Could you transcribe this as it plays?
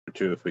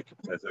too, if we can.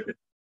 That's okay.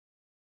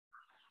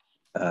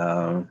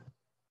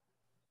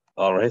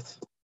 All right.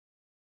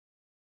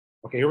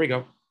 Okay, here we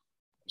go.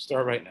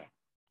 Start right now.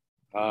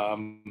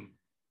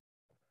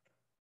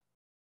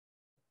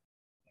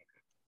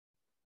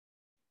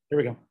 Here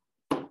we go.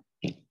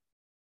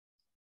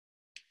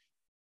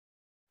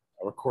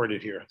 I'll record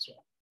it here as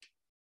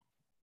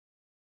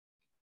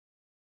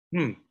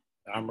well.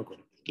 I'm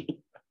recording.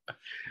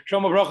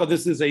 Shalom Avracha,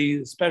 this is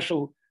a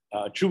special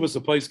Chuvas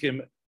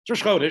Apoiskim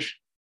Rosh Chodesh.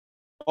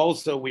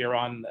 Also, we are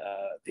on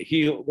the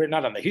heel. We're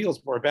not on the heels,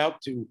 but we're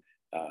about to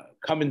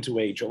come into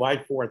a July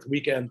 4th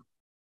weekend.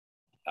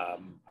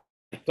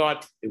 I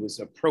thought it was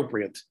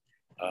appropriate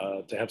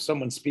to have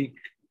someone speak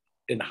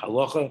in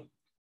halacha,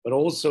 but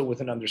also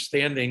with an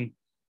understanding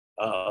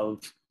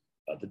of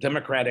the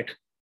democratic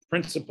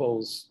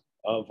principles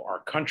of our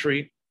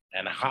country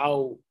and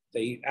how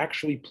they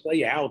actually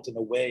play out in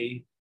a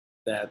way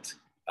that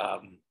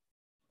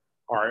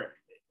are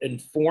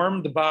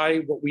informed by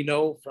what we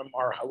know from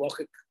our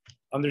halachic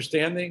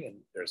understanding, and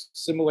there's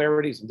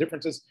similarities and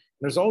differences.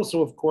 And there's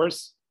also, of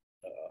course,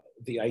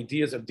 the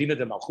ideas of Dina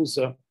de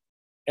Malchusa,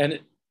 and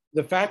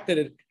the fact that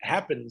it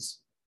happens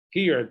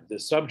here, the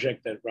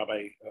subject that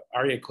Rabbi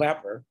Aryeh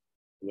Clapper,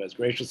 who has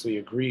graciously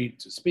agreed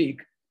to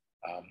speak,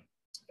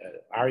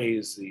 Aryeh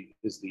is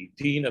the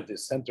dean of the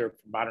Center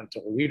for Modern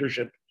Torah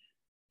Leadership,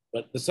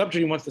 but the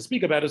subject he wants to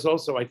speak about is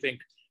also, I think,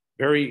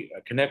 very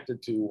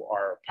connected to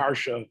our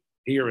parsha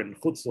here in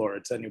Chutz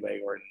La'aretz anyway,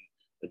 or in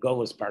the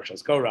Golos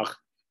Parshas Korach,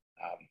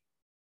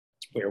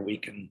 where we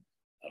can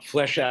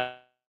flesh out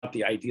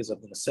the ideas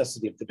of the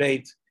necessity of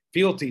debate,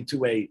 fealty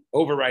to a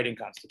overriding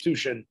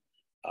constitution,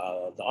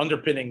 the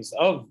underpinnings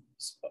of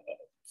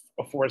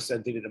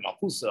aforesaid Dina de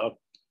Malchusa,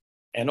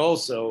 and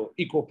also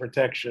equal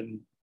protection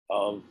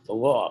of the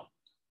law.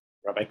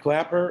 Rabbi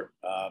Clapper,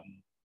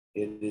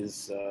 it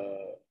is,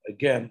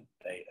 again,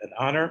 an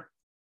honor,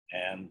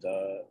 and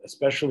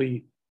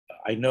especially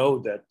I know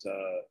that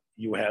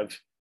you have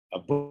a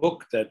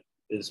book that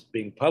is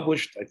being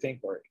published, I think,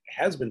 or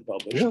has been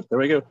published. Yeah, there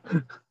we go.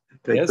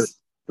 Yes.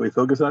 Can we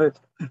focus on it?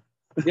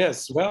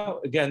 Yes. Well,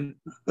 again,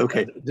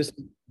 okay. This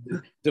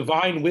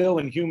divine will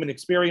and human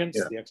experience,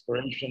 Yeah. the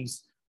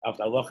explorations of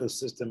the halacha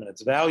system and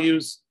its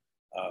values,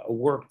 a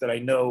work that I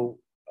know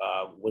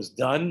was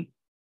done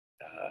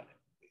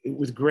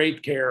with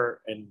great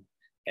care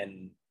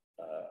and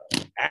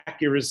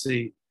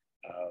accuracy,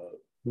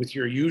 with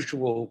your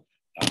usual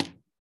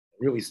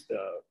really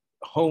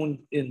honed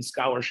in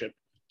scholarship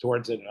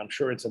towards it. And I'm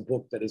sure it's a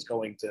book that is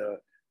going to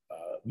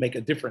make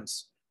a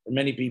difference for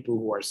many people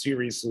who are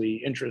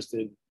seriously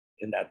interested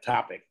in that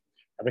topic.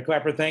 Rabbi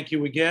Clapper, thank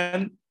you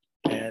again.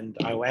 And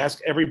I will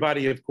ask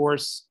everybody, of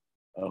course,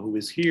 who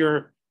is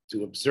here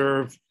to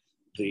observe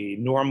the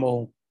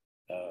normal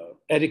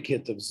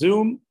etiquette of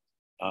Zoom,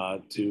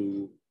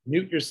 to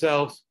mute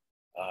yourself.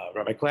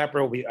 Rabbi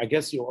Clapper, I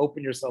guess you'll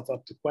open yourself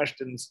up to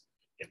questions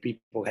if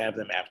people have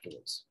them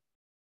afterwards.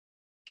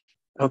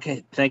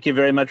 Okay, thank you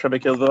very much, Rabbi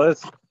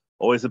Kilvoas.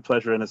 Always a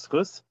pleasure and a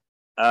schus.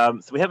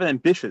 So we have an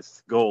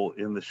ambitious goal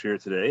in the shir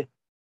today.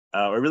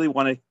 I really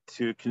wanted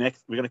to connect.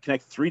 We're going to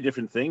connect three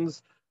different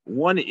things.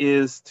 One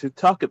is to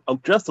talk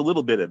just a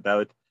little bit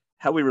about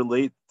how we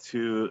relate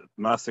to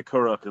Ma'aseh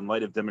Korach in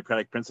light of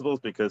democratic principles,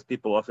 because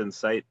people often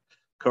cite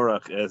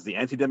Korach as the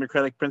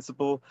anti-democratic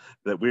principle,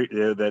 that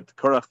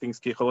Korach thinks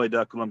Kicholei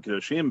da kulam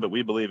kedoshim, but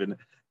we believe in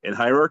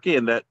hierarchy,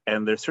 and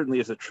there certainly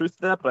is a truth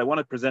to that. But I want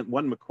to present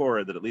one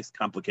makor that at least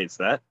complicates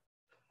that.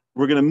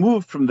 We're going to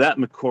move from that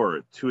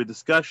makor to a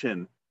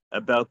discussion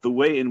about the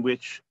way in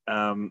which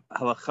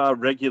halacha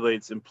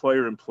regulates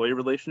employer-employee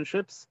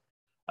relationships,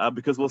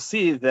 because we'll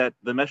see that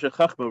the Meshech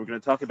Chachma we're going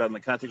to talk about in the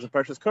context of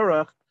Parshas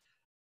Korach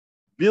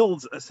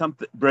builds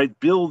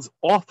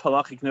off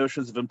halachic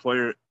notions of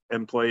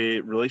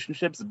employee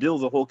relationships,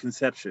 builds a whole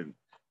conception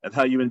of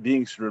how human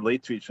beings should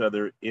relate to each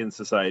other in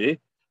society.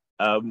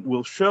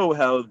 We'll show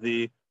how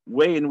the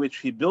way in which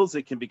he builds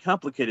it can be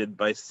complicated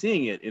by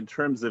seeing it in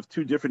terms of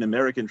two different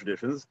American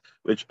traditions,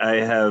 which I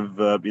have,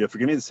 for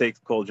convenience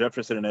sake, called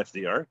Jefferson and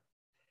FDR.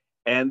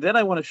 And then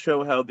I want to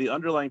show how the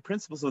underlying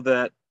principles of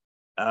that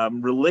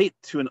relate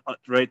to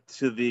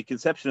the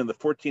conception of the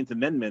 14th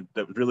Amendment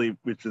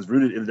which is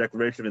rooted in the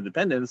Declaration of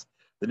Independence,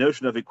 the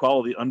notion of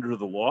equality under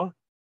the law.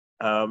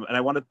 And I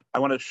want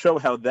to show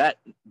how that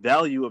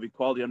value of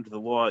equality under the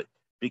law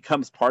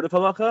becomes part of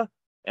halacha.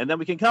 And then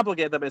we can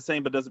complicate that by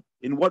saying, but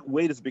in what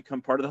way does it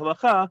become part of the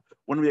halacha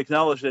when we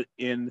acknowledge that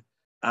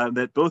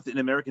that both in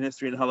American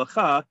history and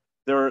halacha,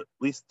 there are at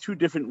least two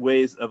different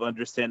ways of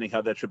understanding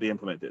how that should be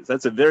implemented. So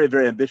that's a very,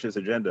 very ambitious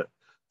agenda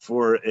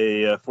for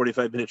a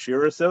 45-minute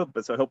shir or so.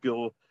 But so I hope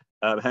you'll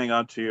hang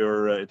on to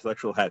your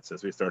intellectual hats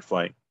as we start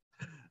flying.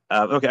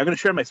 Okay, I'm going to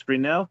share my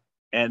screen now,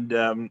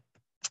 and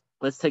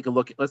let's take a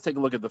look. Let's take a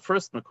look at the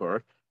first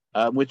makor,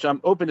 which I'm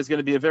open is going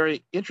to be a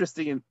very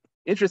interesting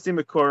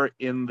makor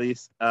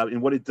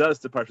in what it does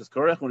to Parshas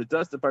Korach. When it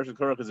does to Parshas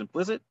Korach is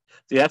implicit,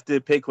 so you have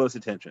to pay close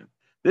attention.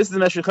 This is the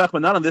Meshech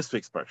Chachma, not on this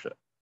week's parsha.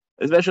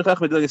 This Meshech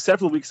Chachma dealing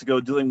several weeks ago,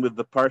 dealing with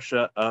the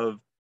parsha of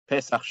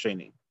Pesach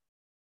Sheni.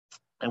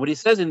 And what he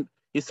says in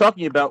he's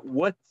talking about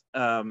what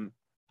the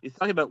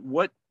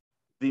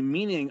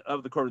meaning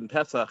of the Korban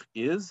Pesach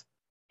is,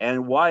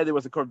 and why there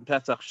was a Korban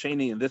Pesach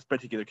Sheni in this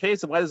particular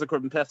case, and why there's a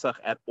Korban Pesach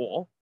at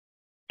all.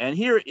 And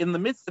here, in the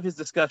midst of his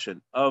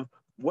discussion of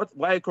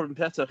why a Korban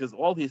Pesach is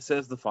all, he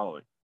says the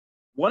following.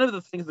 One of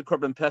the things the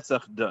Korban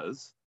Pesach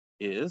does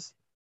is,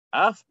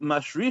 Af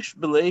mashrish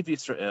b'leiv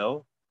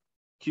Yisrael,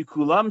 ki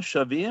kulam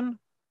shavim,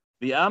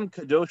 v'am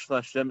kadosh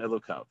l'Hashem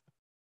Elokav.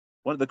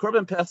 One of the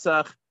Korban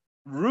Pesach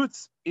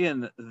roots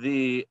in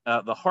the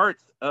heart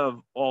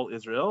of all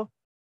Israel,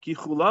 ki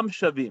kulam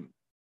shavim,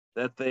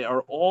 that they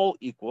are all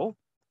equal,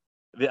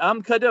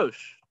 v'am kadosh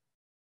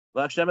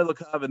l'Hashem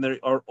Elokav, and they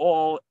are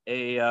all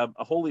a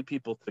holy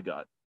people to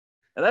God.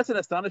 And that's an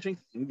astonishing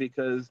thing,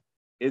 because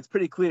it's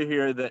pretty clear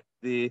here that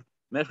the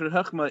Meshech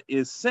Chochmah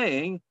is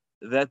saying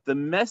that the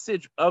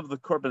message of the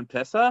Korban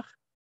Pesach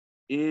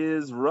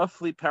is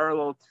roughly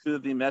parallel to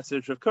the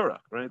message of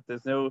Korach, right?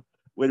 There's no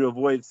way to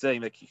avoid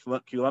saying that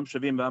Kulam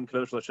Shavim V'am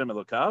Kadosh L'Hashem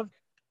Elokav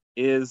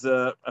is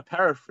a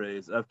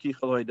paraphrase of Ki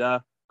Chol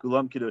Hoida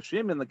Kulam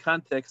Kedoshim in the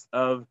context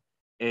of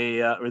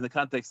a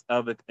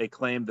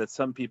claim that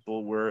some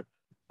people were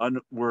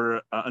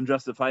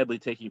unjustifiably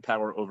taking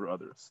power over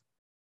others.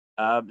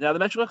 Now the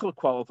Meshech Chochmah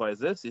qualifies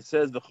this. He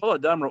says V'chol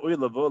Adam Ra'ui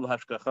Lavo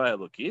L'Hashgacha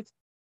Elokit.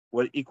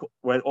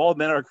 What all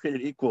men are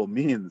created equal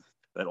means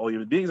that all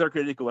human beings are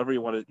created equal. Whenever you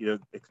want to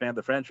expand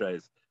the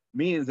franchise,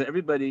 means that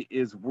everybody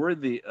is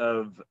worthy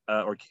of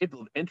or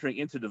capable of entering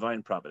into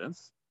divine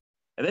providence.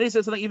 And then he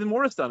says something even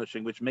more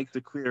astonishing, which makes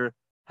it clear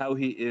how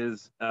he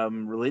is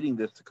relating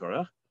this to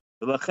Korach.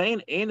 What does he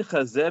mean by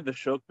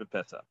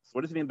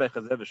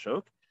chazeh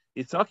v'shok?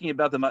 He's talking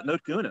about the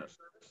matnot kuna.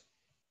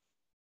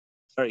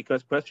 Sorry,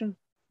 question?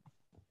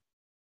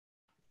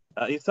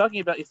 He's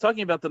talking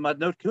about the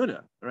matnot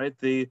kuna, right?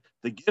 The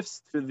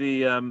gifts to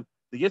the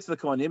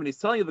Kohanim, and he's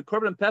telling you the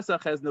Korban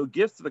Pesach has no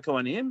gifts to the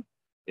Kohanim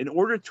in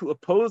order to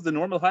oppose the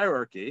normal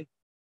hierarchy,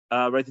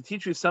 right? To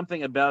teach you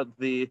something about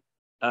the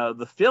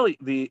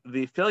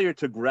failure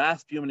to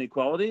grasp human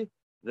equality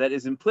that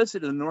is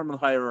implicit in the normal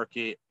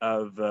hierarchy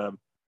of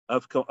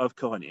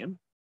Kohanim.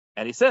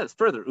 And he says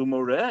further,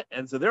 umoreh,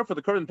 and so therefore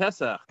the Korban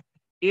Pesach,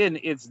 in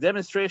its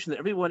demonstration that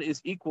everyone is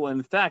equal,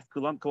 in fact,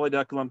 kulam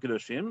koida kulam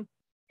kedoshim.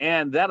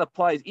 And that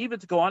applies even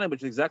to Kohanim,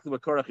 which is exactly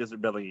what Korach is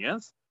rebelling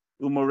against.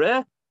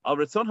 Umoreh al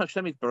Ratzon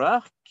Hashem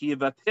Yitbarach ki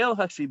yivatel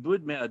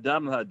hashibud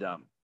me'adam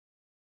la'adam.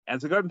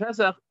 And so Korban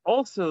Pesach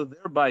also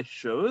thereby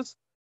shows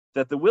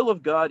that the will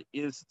of God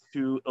is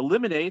to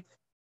eliminate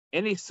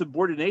any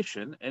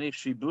subordination, any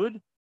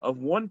shibud of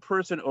one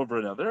person over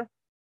another.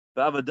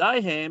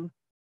 V'avadaihem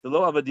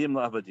v'lo avadim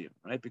la'avadim,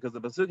 right? Because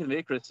the pasuk in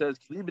Vayikra says,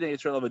 "Kli b'nei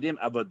Yisrael avadim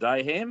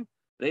avadaihem,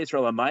 b'nei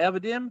Yisrael amay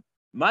avadim."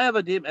 My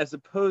avadim, as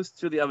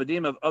opposed to the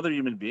avadim of other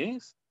human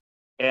beings.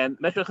 And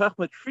Meshech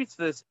Chochmah treats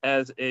this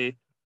as a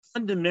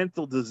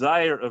fundamental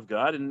desire of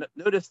God. And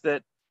notice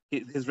that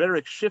his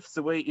rhetoric shifts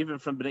away even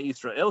from Bnei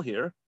Yisrael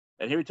here.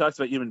 And here he talks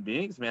about human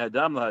beings. Me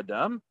adam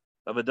la'adam,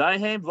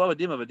 avadaihem v'lo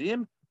avadim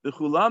avadim,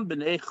 v'chulam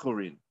b'nei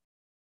chorin.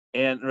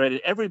 And right,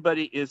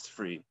 everybody is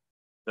free.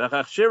 And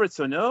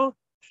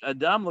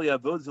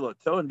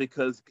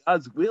because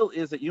God's will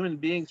is that human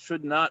beings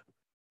should not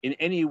in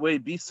any way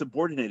be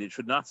subordinated,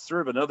 should not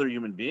serve another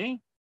human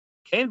being.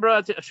 So the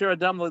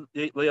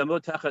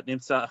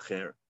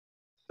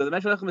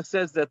Meshech Chochmah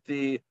says that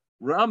the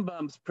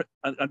Rambam's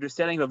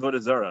understanding of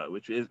Avodah Zarah,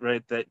 which is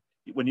right that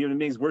when human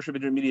beings worship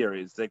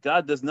intermediaries, that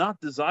God does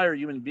not desire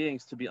human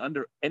beings to be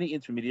under any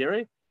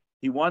intermediary.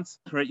 He wants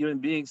human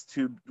beings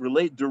to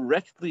relate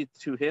directly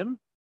to Him,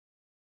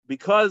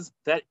 because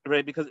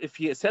if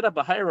He set up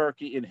a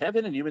hierarchy in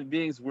heaven and human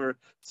beings were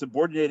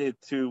subordinated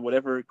to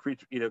whatever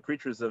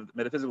creatures of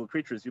metaphysical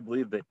creatures you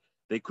believe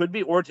they could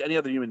be, or to any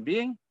other human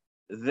being,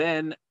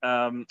 then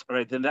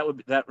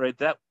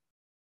that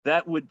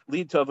would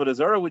lead to Avodah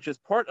Zarah, which is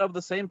part of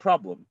the same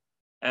problem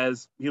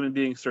as human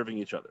beings serving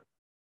each other.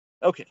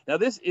 Okay, now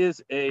this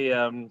is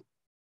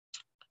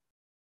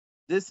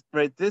this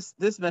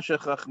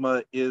Meshech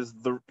Chochmah is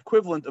the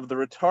equivalent of the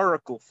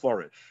rhetorical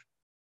flourish.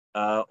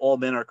 All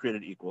men are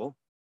created equal.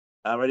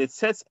 It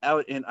sets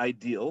out an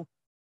ideal,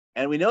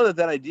 and we know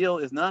that ideal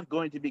is not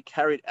going to be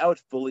carried out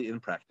fully in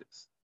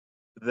practice.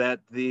 That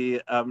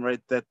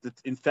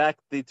in fact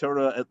the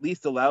Torah at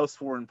least allows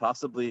for and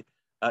possibly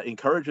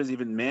encourages,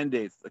 even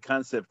mandates, the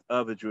concept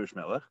of a Jewish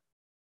melech.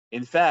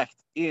 In fact,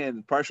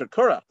 in Parshat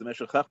Korach, the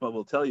Meshech Chochmah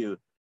will tell you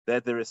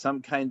that there is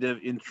some kind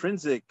of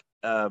intrinsic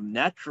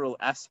natural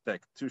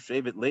aspect to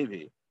Shevet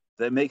Levi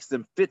that makes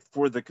them fit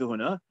for the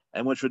kahuna.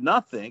 And one should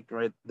not think,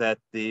 that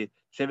the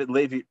Shevet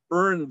Levi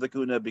earned the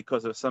kahuna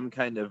because of some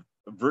kind of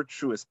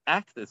virtuous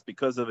act. It's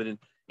because of an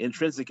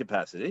intrinsic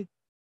capacity.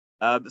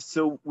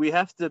 So we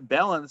have to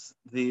balance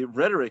the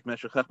rhetoric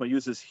Meshech Chochmah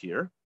uses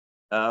here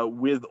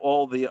with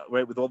all the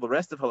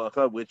rest of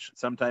halacha, which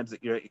sometimes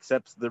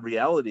accepts the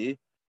reality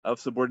of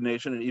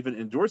subordination and even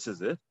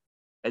endorses it.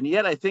 And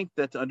yet, I think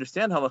that to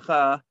understand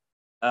halacha,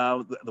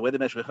 the way that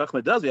Meshech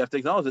Chochmah does, we have to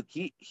acknowledge that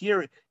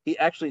he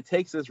actually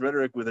takes this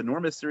rhetoric with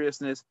enormous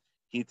seriousness.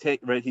 He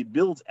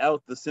builds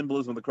out the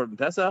symbolism of the Korban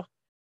Pesach,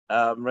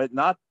 right?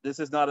 This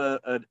is not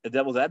a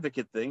devil's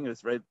advocate thing.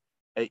 It's right.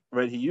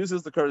 Right. He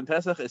uses the Korban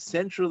Pesach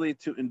essentially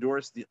to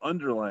endorse the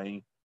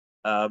underlying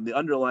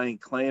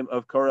claim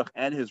of Korach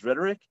and his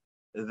rhetoric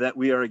that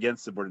we are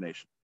against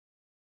subordination.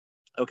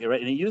 Okay, right.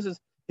 And he uses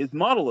his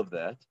model of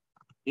that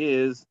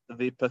is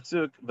the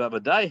pasuk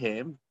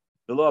v'avadayhem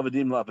v'lo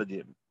avadim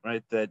la'avadim,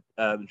 right? That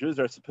Jews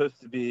are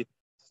supposed to be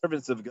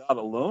servants of God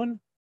alone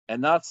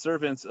and not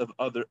servants of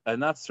other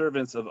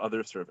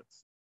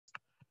servants.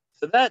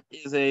 So that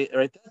is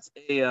that's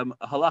a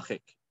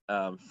halachic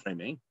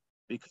framing,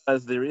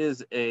 because there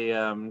is a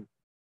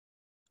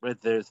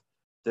there's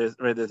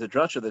a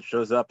drasha that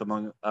shows up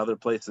among other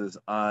places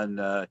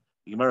on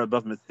Gemara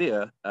above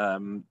Messiah,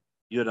 Yudam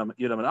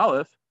and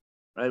Aleph,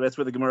 right? That's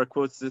where the Gemara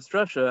quotes this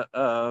drasha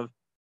of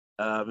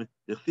right?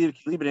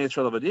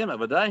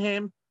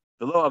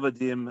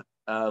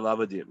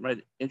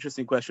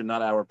 Interesting question,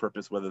 not our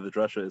purpose, whether the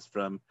drasha is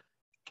from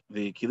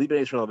the Kili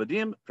B'nei Yisrael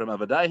Avadim, from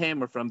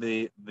Avadayim, or from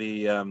the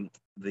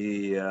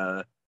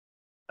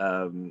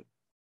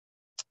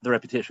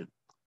repetition,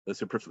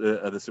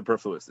 the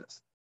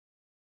superfluousness.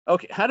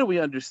 Okay, how do we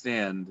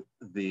understand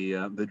the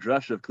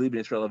drasha of Kili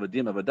B'nei Yisrael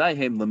Avadim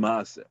Avadayim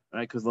L'maaseh?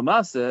 Right, because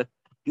L'maaseh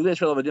Kili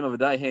Yisrael Avadim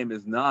Avadayim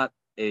is not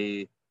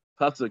a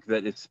pasuk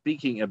that is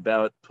speaking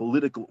about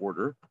political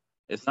order.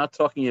 It's not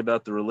talking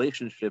about the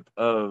relationship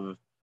of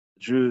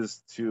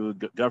Jews to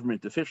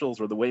government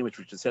officials or the way in which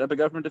we should set up a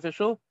government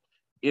official.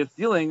 It's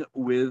dealing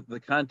with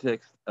the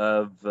context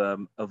of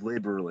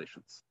labor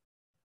relations.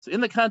 So,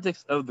 in the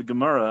context of the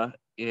Gemara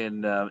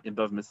in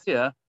Bav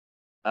Messiah,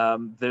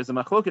 there's a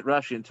machloket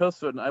Rashi and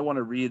Tosfot, and I want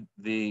to read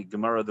the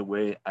Gemara the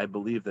way I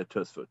believe that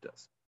Tosfot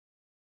does.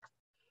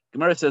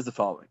 Gemara says the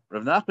following: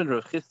 Rav Nachman and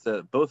Rav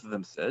Chisda, both of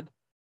them said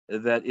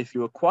that if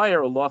you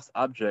acquire a lost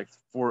object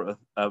for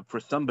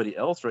somebody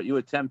else, right, you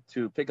attempt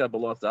to pick up a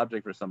lost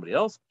object for somebody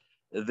else,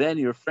 then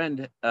your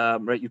friend,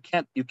 right, you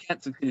can't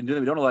succeed in doing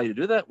that. We don't allow you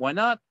to do that. Why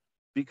not?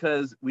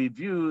 Because we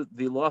view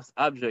the lost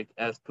object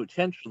as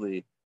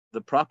potentially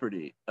the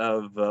property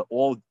of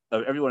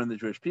everyone in the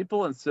Jewish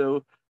people, and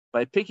so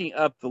by picking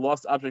up the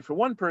lost object for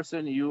one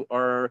person, you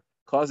are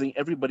causing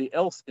everybody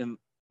else in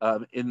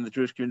the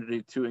Jewish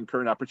community to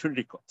incur an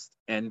opportunity cost.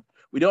 And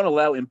we don't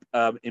allow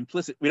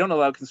we don't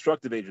allow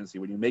constructive agency.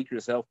 When you make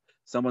yourself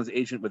someone's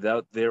agent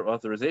without their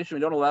authorization,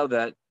 we don't allow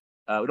that.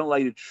 We don't allow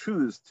you to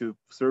choose to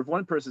serve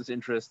one person's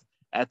interest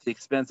at the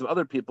expense of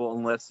other people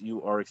unless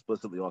you are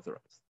explicitly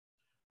authorized.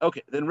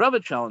 Okay, then Rava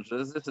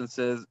challenges this and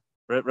says,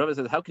 Rava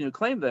says, how can you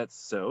claim that's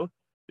so?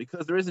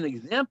 Because there is an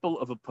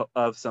example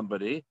of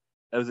somebody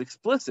that was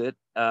explicit.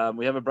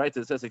 We have a bright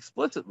that says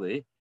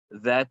explicitly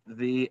that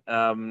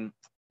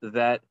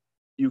that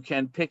you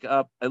can pick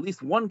up, at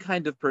least one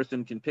kind of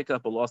person can pick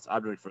up a lost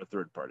object for a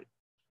third party.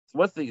 So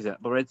what's the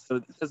example, right? So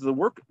it says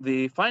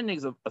the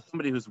findings of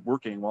somebody who's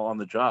working while on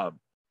the job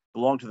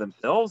belong to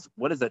themselves.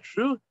 What is that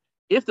true?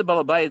 If the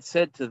Balabayit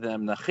said to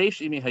them,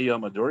 Nachesh imi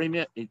hayom adori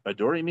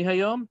imi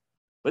hayom,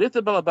 but if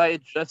the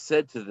Balabayit just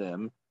said to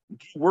them,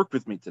 work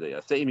with me today,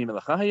 Aseh imi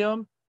melacha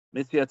hayom,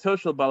 mitziato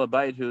shel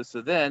Balabayit,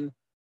 so then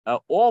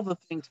all the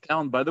things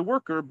found by the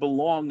worker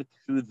belong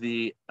to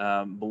the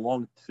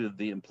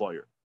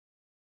employer.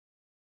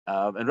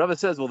 And Rava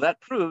says, well,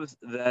 that proves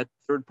that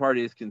third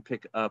parties can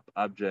pick up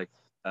objects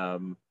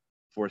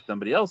for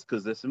somebody else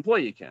because this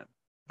employee can.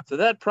 So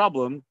that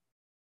problem,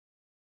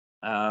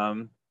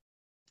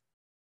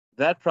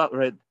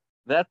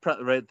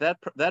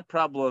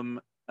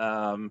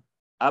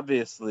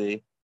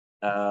 obviously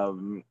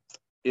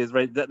is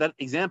right. That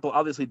example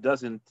obviously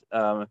doesn't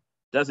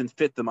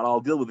fit them. And I'll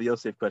deal with the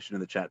Yosef question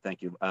in the chat.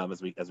 Thank you.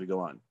 As we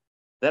go on,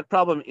 that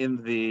problem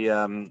in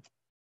the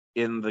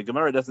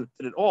Gemara doesn't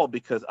fit at all,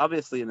 because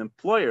obviously an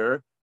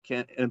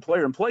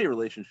employer-employee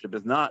relationship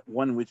is not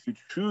one in which you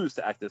choose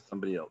to act as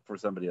somebody else for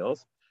somebody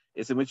else.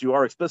 It's in which you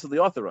are explicitly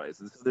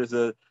authorized. And so there's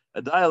a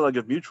dialogue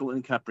of mutual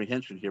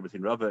incomprehension here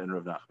between Rava and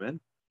Rav Nachman,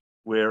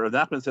 where Rav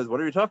Nachman says,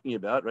 "What are you talking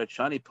about? Right?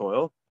 Shani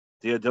poel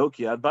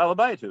diadokiad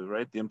balabaitu.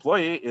 Right? The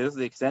employee is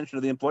the extension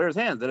of the employer's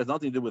hand. That has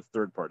nothing to do with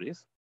third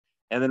parties."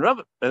 And then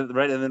Rava,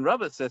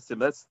 says to him,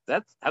 "That's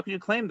how can you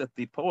claim that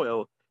the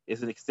poel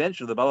is an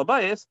extension of the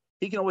balabayis?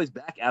 He can always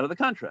back out of the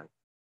contract."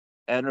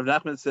 And Rav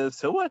Nachman says,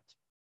 so what?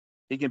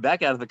 He can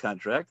back out of the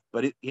contract,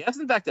 but he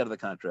hasn't backed out of the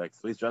contract,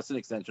 so he's just an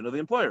extension of the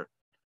employer.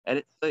 And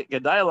it's like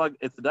a dialogue.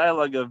 It's a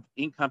dialogue of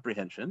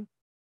incomprehension.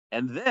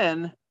 And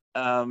then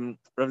Rav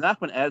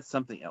Nachman adds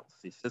something else.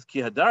 He says,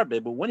 Ki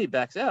hadarbe, but when he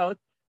backs out,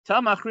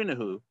 tam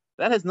achrinahu,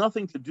 that has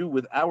nothing to do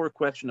with our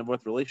question of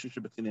what the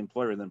relationship between the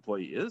employer and the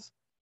employee is.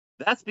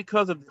 That's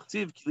because of the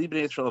chsiv Kili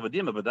B'nei Yisrael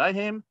Avadim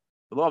Avadayim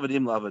v'lo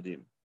Avadim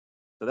la'avadim.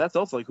 So that's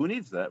also like, who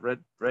needs that, right?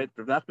 Rav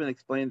Nachman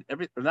explained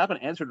Rav Nachman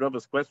answered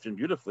Rava's question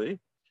beautifully.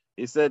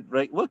 He said,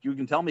 right, look, you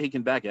can tell me he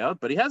can back out,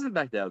 but he hasn't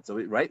backed out. So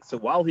so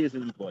while he is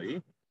an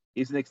employee,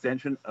 he's an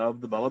extension of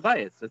the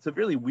balabayis. It's a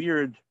really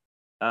weird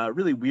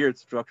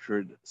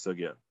structured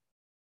sugya.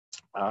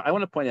 I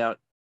want to point out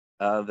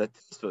that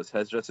Tosfos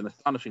has just an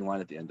astonishing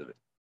line at the end of it.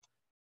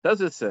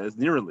 Tosfos says,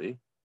 nearly,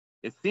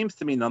 it seems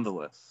to me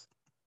nonetheless,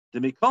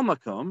 Demikol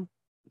makom,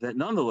 that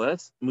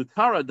nonetheless,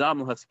 mutar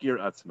adam haskir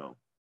atzmo.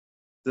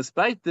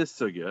 Despite this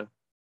sugya,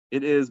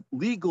 it is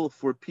legal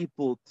for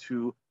people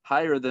to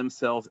hire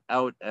themselves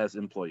out as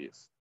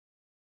employees.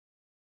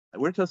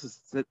 Where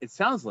Tosfos, it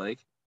sounds like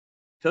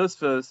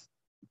Tosfos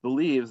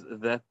believes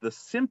that the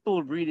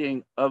simple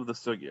reading of the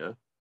sugya,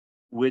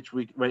 which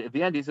we right at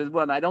the end he says,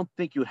 well, I don't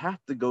think you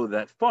have to go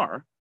that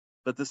far,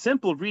 but the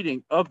simple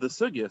reading of the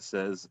sugya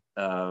says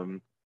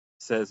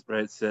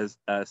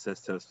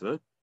Tosfos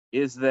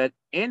is that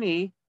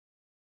any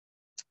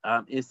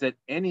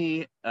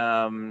any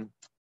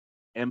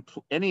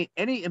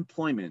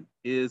employment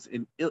is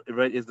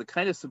the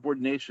kind of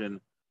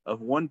subordination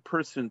of one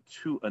person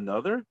to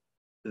another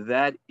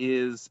that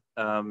is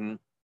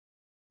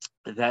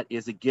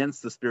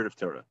against the spirit of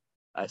Torah.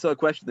 I saw a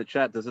question in the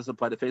chat: does this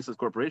apply to faceless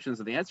corporations?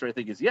 And the answer, I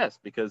think, is yes,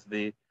 because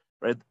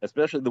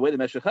especially the way the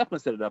Meshech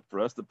Chochmah set it up for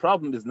us, the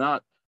problem is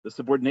not the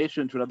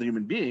subordination to another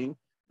human being.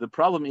 The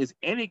problem is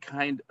any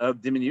kind of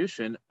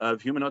diminution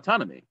of human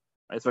autonomy.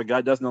 Right? So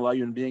God doesn't allow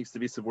human beings to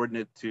be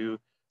subordinate to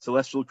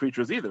celestial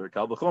creatures either,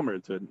 Kal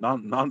v'chomer, to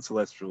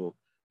non-celestial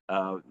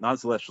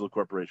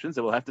corporations.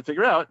 And we'll have to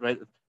figure out, right?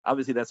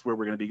 Obviously, that's where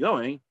we're going to be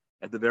going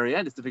at the very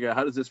end, is to figure out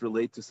how does this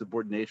relate to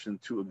subordination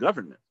to a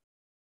government.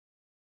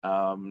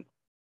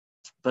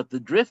 But the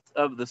drift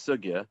of the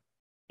sugya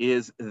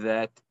is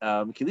that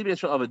Kilib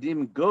Yisrael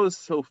Avadim goes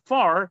so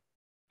far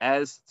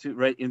as to,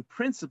 right, in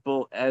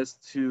principle, as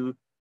to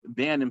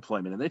ban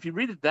employment. And if you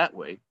read it that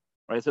way,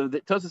 right, so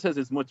Tosfos says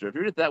it's mutter. If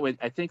you read it that way,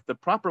 I think the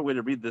proper way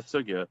to read this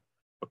sugya,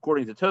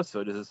 according to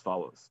Tosfos, is as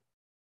follows.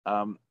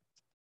 Yad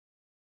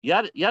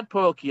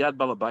poel ki yad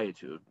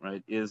balabayitu,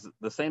 right, is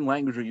the same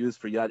language we use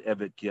for yad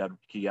evet ki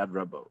yad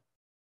rabo.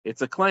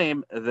 It's a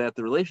claim that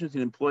the relation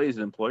between employees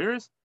and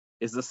employers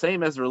is the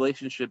same as the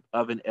relationship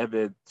of an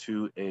eved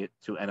to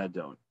an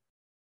adon.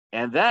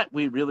 And that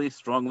we really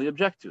strongly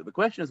object to. The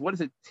question is, what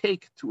does it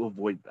take to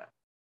avoid that?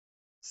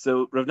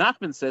 So Rav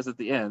Nachman says at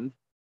the end,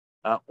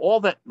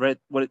 all it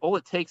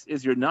takes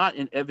is you're not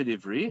in eved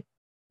ivri,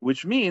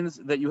 which means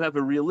that you have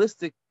a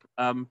realistic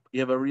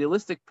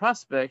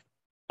prospect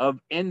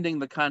of ending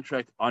the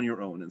contract on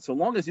your own. And so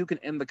long as you can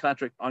end the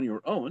contract on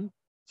your own,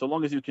 so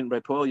long as you can,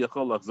 so long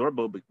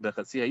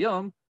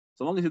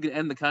as you can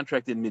end the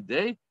contract in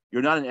midday,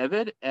 you're not an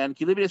eved, and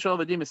Kilib Yisrael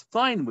Avadim is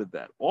fine with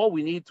that. All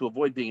we need to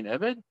avoid being an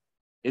eved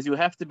is you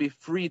have to be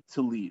free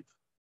to leave.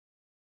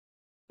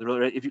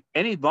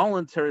 Any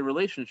voluntary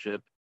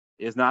relationship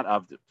is not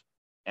avdut.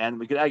 And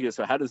we could argue,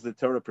 so how does the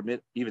Torah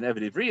permit even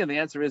eved ivri? And the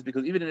answer is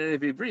because even an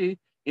eved ivri,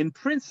 in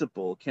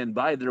principle, can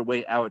buy their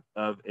way out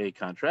of a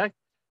contract.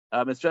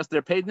 It's just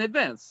they're paid in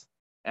advance,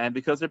 and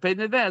because they're paid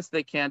in advance,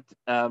 they can't.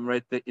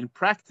 In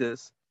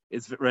practice,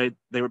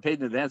 they were paid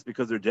in advance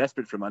because they're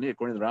desperate for money.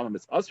 According to the Rambam,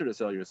 it's usher to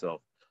sell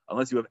yourself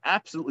unless you have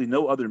absolutely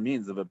no other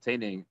means of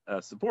obtaining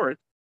support.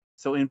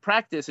 So in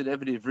practice, an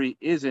eved ivri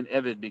is an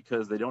eved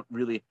because they don't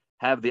really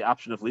have the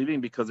option of leaving,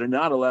 because they're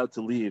not allowed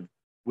to leave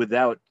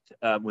without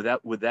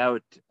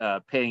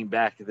paying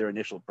back their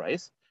initial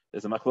price.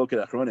 There's a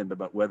machloket achronim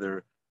about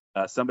whether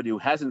somebody who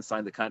hasn't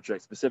signed the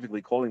contract,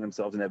 specifically calling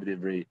themselves an eved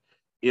ivri,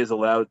 is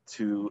allowed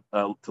to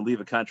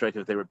leave a contract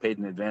if they were paid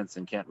in advance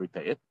and can't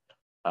repay it.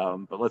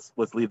 But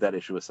let's leave that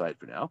issue aside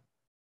for now.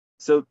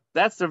 So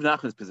that's Rav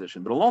Nachman's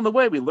position. But along the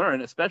way, we learn,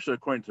 especially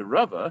according to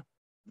Rava,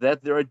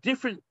 that there are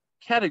different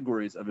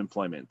categories of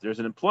employment. There's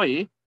an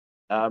employee,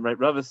 right?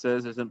 Rava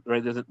says, or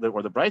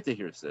the Braita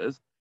here says,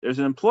 there's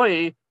an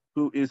employee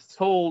who is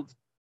told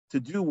to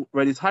do,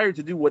 right? He's hired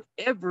to do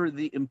whatever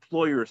the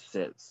employer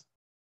says.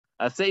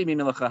 And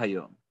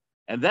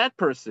that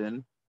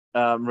person,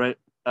 Rava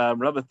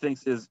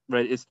thinks is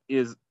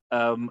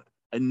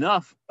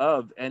enough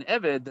of an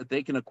eved that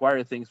they can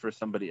acquire things for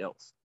somebody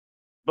else.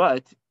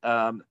 But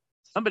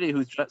somebody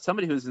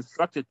who's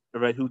instructed,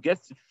 right, who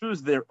gets to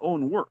choose their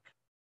own work,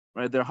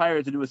 right? They're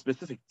hired to do a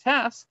specific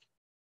task.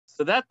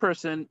 So that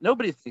person,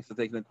 nobody thinks that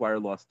they can acquire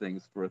lost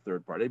things for a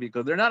third party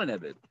because they're not an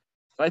eved.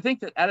 So I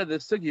think that out of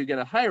this sugya you get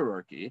a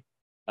hierarchy,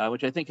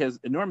 which I think has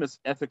enormous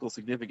ethical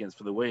significance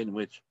for the way in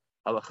which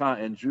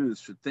halakha and Jews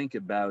should think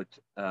about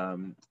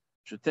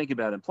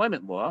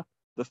employment law.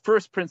 The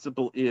first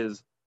principle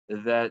is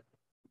that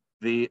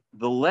the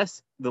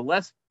less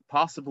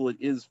possible it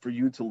is for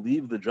you to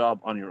leave the job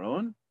on your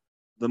own,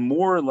 the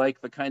more like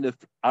the kind of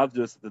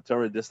avdus the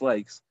Torah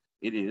dislikes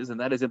it is, and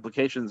that has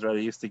implications. Right, I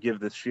used to give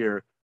this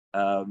shir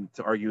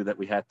to argue that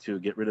we had to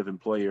get rid of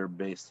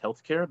employer-based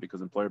healthcare,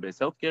 because employer-based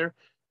healthcare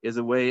is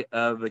a way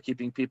of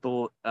keeping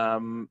people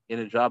in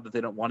a job that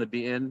they don't want to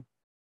be in.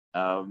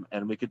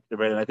 And we could,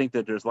 right, and I think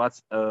that there's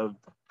lots of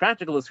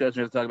practical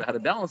discussions to talk about how to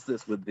balance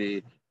this with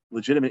the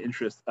legitimate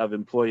interest of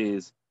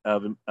employers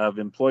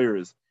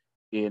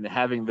in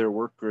having their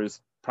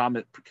workers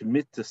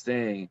commit to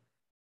staying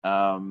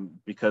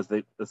because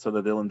so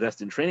that they'll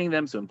invest in training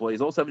them. So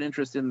employees also have an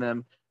interest in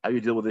them. How you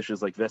deal with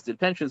issues like vested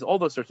pensions, all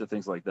those sorts of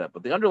things like that.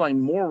 But the underlying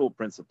moral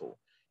principle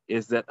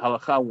is that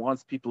halakha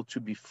wants people to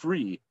be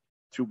free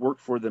to work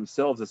for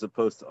themselves as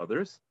opposed to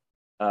others.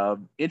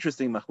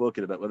 Interesting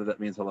machloket about whether that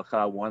means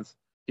halakha wants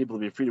people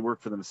to be free to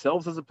work for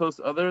themselves as opposed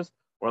to others,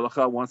 or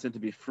halacha wants them to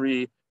be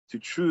free to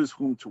choose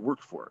whom to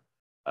work for.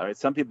 All right.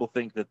 Some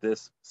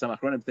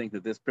achronim think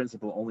that this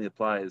principle only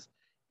applies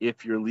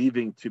if you're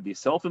leaving to be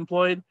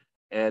self-employed,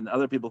 and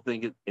other people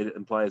think it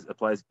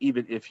applies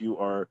even if you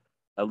are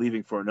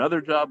leaving for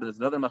another job. And there's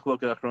another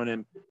machloket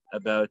achronim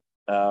about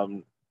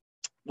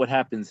what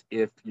happens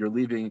if you're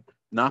leaving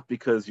not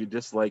because you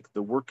dislike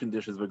the work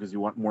conditions, but because you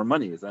want more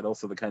money. Is that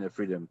also the kind of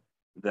freedom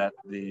that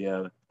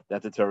the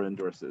Torah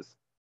endorses?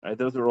 Right,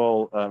 those are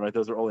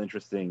all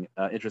interesting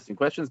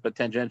questions, but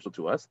tangential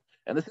to us.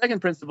 And the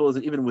second principle is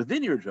that even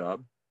within your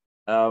job,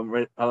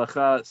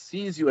 halacha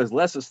sees you as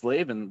less a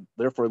slave and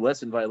therefore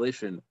less in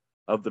violation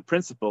of the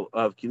principle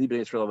of Kili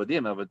B'nai Yisrael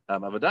Avadim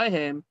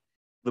Avadaihem,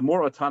 the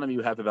more autonomy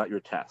you have about your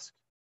task.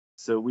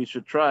 So we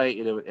should try,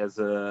 as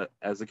a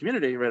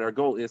community, right? Our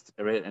goal is,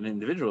 and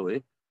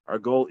individually, our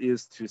goal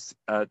is to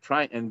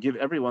try and give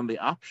everyone the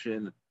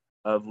option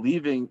of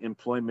leaving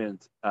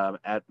employment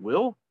at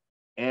will,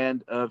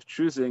 and of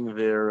choosing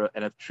their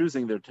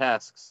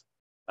tasks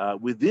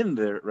within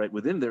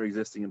their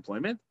existing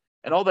employment,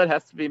 and all that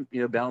has to be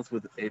balanced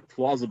with a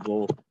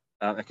plausible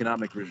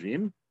economic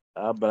regime.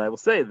 But I will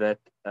say that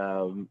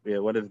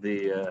one of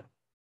the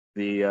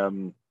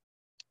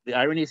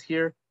ironies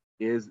here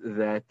is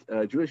that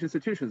Jewish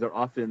institutions are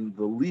often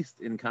the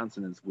least in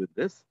consonance with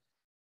this.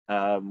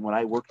 When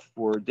I worked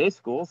for day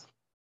schools,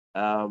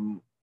 the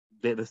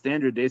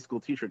standard day school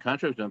teacher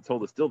contract, which I'm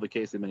told is still the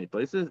case in many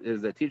places,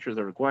 is that teachers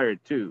are required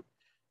to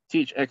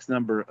teach X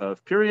number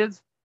of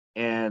periods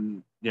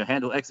and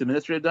handle X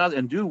administrative jobs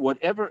and do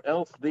whatever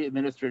else the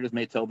administrators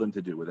may tell them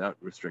to do without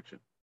restriction.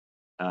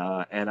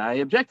 And I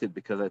objected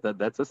because I thought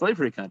that's a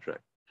slavery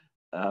contract,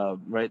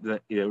 right?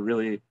 That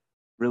really,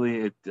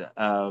 it.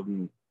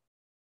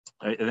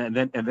 And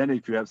then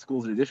if you have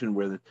schools in addition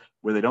where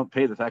they don't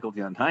pay the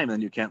faculty on time,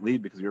 then you can't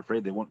leave because you're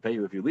afraid they won't pay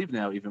you if you leave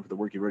now, even for the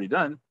work you've already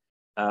done.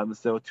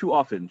 So too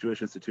often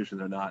Jewish institutions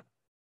are not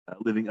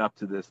living up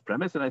to this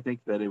premise, and I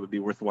think that it would be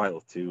worthwhile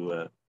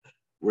to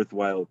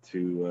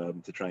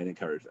try and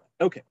encourage that.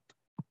 Okay,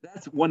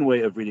 that's one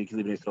way of reading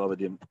Kili B'nai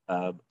Yisrael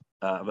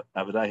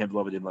Avadaihem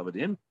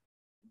Lavadim.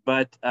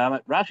 But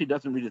Rashi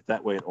doesn't read it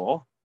that way at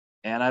all,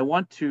 and I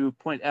want to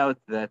point out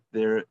that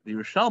the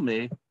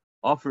Yerushalmi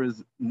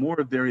offers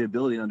more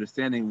variability in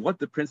understanding what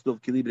the principle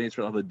of Kili B'nai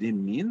Yisrael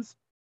Avadim means,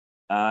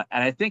 and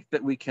I think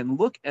that we can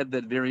look at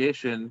that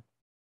variation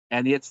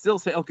and yet still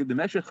say, okay, the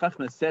Meshech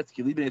Chachma sets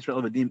Kili B'nai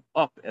Yisrael Avadim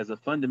up as a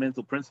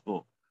fundamental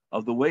principle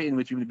of the way in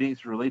which human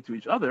beings relate to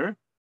each other,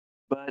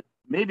 but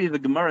maybe the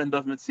Gemara in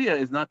Daf Metzia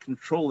is not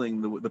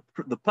controlling the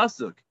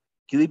pasuk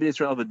Kili B'nai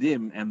Yisrael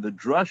Avadim and the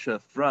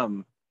drasha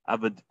from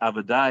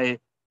Avadai,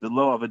 the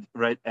law of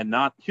right, and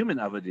not human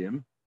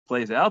Avadim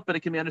plays out, but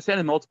it can be understood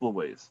in multiple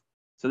ways.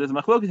 So there's a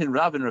machloket in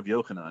Rav and Rav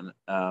Yochanan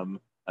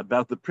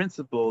about the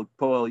principle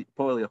Poel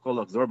Yachol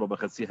Lachzor Bo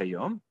B'Chatzi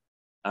Hayom,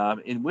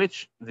 in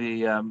which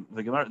the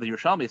Gemara, the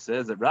Yerushalmi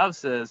says that Rav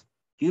says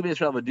Kili B'nai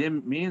Yisrael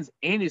Avadim means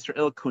Ein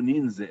Yisrael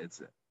Konin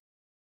Ze'etzeh.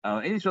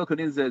 Ein Yisrael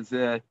Konin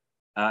Ze'etzeh.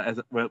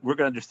 We're going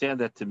to understand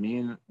that to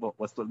mean, well,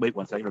 let's wait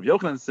one second. Rav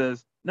Yochanan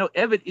says, no,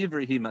 Eved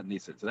Ivri Hi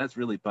Matnisid. So that's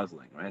really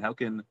puzzling, right? How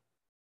can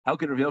Rav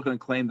Yochanan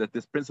claim that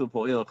this principle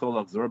Poel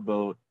Yachol Lachzor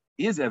Bo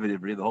is Eved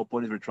Ivri? The whole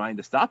point is we're trying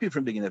to stop you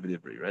from being an Eved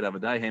Ivri, right?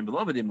 Avadaihem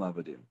B'Lavadim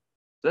Lavadim.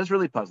 So that's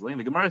really puzzling.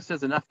 The Gemara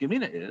says the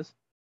Nafkamina is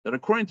that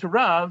according to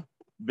Rav,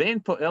 Bein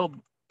Poel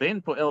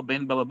Bein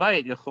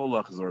Balabayit Yachol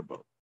Lachzor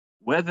Bo.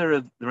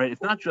 Whether right,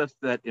 it's not just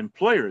that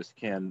employers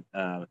can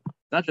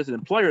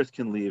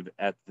leave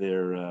at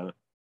will,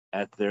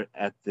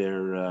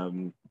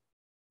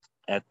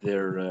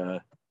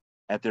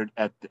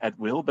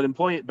 but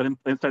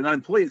not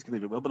employees can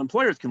leave at will, but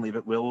employers can leave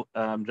at will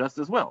just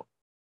as well.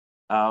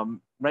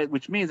 Right,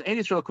 which means Ein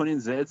Yisrael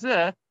Konin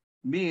Ze'etzeh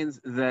means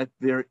that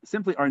there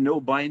simply are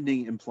no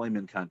binding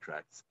employment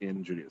contracts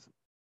in Judaism.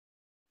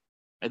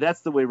 And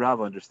that's the way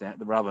Rav understands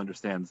the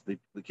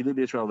Kili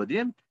B'nai Yisrael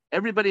Avadim.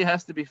 Everybody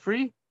has to be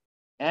free,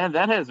 and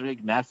that has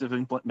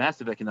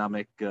massive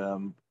economic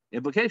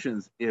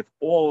implications if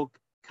all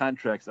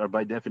contracts are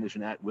by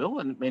definition at will,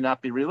 and it may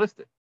not be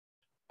realistic.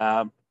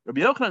 Rabbi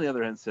Yochanan, on the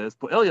other hand, says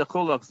Poel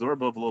Yachol Lachzor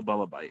Bo V'lo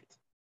Balabayit.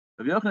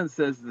 Rabbi Yochanan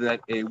says that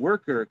a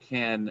worker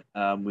can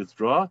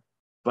withdraw,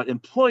 but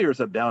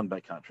employers are bound by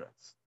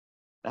contracts.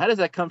 Now, how does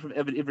that come from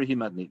Eved Ivri Hi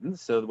Matnitin?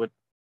 So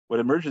what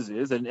emerges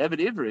is that an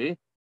Eved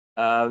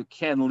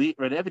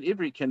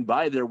Ivri can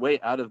buy their way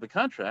out of the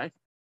contract,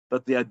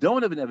 but the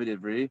Adon of an Eved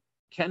Ivri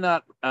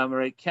cannot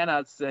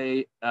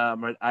say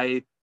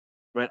I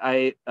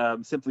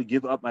simply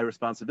give up my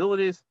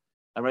responsibilities.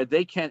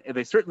 They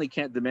certainly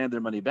can't demand their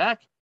money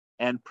back,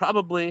 and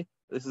probably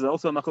this is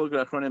also a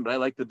machloket achronim, but I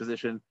like the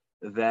position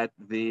that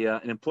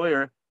an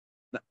employer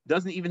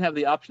doesn't even have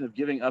the option of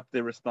giving up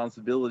their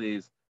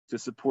responsibilities to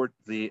support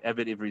the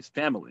Eved Ivri's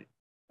family.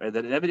 Right?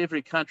 That an Eved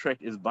Ivri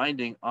contract is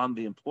binding on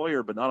the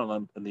employer, but not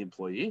on the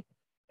employee.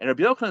 And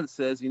Rabbi Yochanan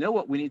says, you know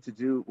what we need to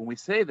do when we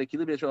say that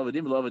Kili B'nai Yisrael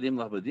Avadim Lavadim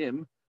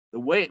Lavadim, the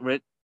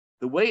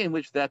way in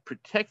which that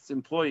protects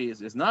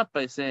employees is not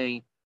by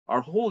saying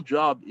our whole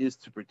job is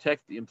to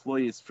protect the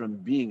employees from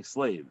being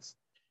slaves.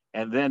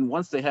 and then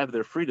once they have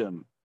their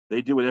freedom,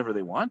 they do whatever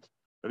they want.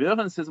 Rabbi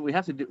Yochanan says we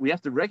have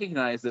to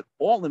recognize that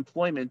all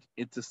employment,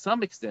 to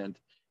some extent,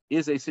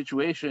 is a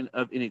situation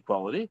of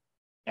inequality,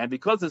 and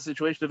because of the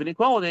situation of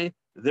inequality,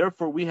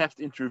 therefore we have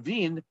to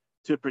intervene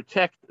to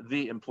protect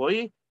the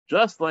employee,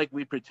 just like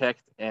we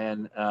protect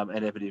an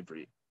Eved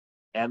Ivri.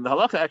 And the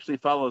halacha actually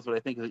follows what I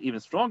think is an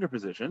even stronger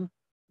position,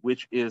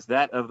 which is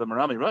that of the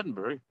Marami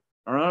Rottenberg.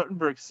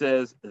 Rottenberg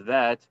says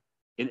that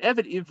an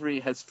Eved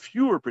Ivri has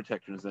fewer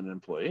protections than an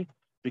employee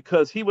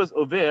because he was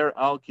over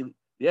al the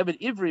Eved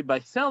Ivri, by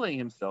selling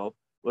himself,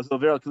 was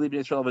over al Kilib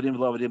Yisrael Avadim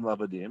Lavadim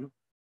Lavadim.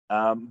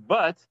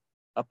 But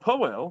a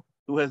Poel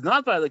who has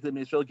not violated Kilib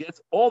Yisrael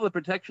gets all the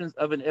protections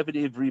of an Eved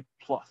Ivri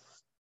plus.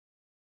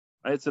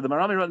 Right. So the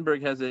Marami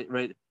Rottenberg has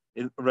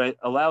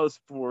allows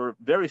for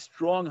very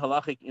strong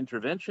halachic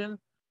intervention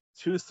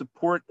to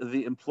support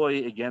the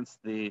employee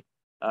against the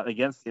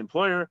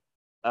employer.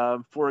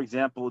 For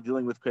example,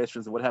 dealing with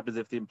questions of what happens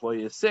if the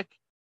employee is sick,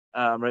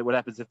 right? What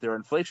happens if there are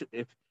inflation?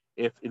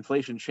 If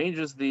inflation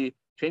changes the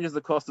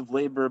cost of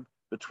labor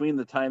between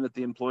the time that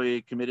the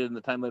employee committed and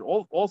the time later,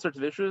 all sorts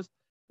of issues.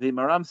 The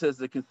Maram says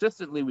that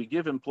consistently we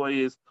give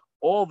employees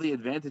all the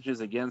advantages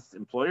against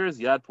employers,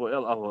 Yad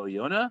Poel Al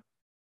Yona,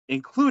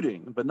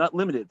 including but not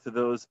limited to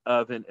those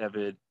of an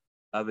Eved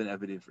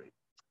Ivri.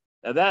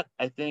 Now that,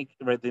 I think,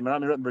 right, the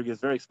Marami Rottenberg is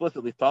very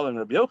explicitly following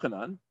Rabbi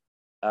Yochanan,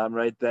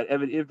 right, that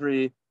Eved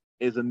Ivri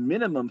is a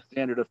minimum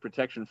standard of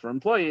protection for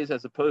employees,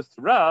 as opposed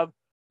to Rav,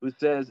 who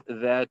says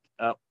that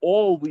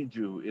all we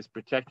do is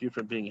protect you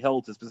from being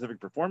held to specific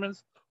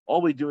performance.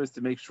 All we do is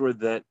to make sure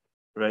that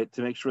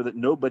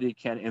nobody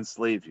can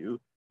enslave you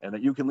and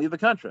that you can leave the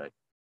contract.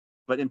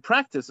 But in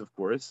practice, of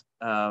course,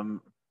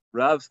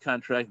 Rav's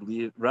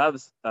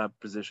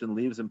position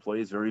leaves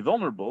employees very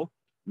vulnerable.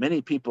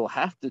 Many people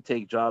have to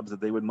take jobs that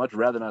they would much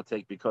rather not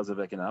take because of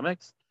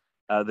economics.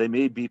 They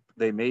may be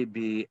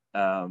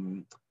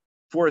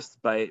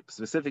forced by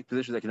specific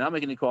positions,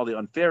 economic inequality,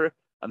 unfair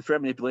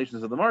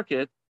manipulations of the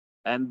market,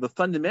 and the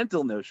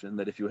fundamental notion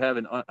that if you have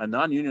a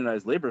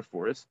non-unionized labor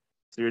force,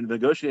 so you're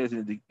negotiating as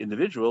an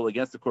individual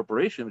against a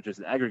corporation, which is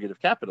an aggregate of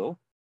capital,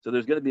 so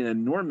there's going to be an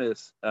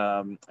enormous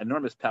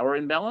power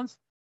imbalance,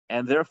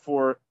 and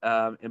therefore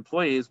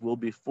employees will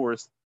be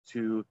forced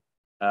to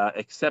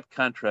accept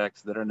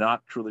contracts that are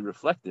not truly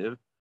reflective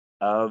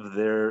of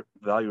their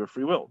value or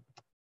free will.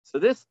 So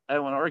this, I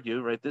want to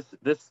argue, right? These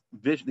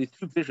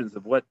two visions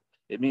of what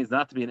it means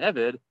not to be an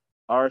Eved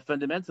are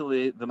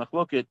fundamentally the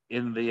machloket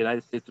in the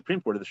United States Supreme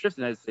Court, or the shift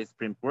in the United States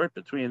Supreme Court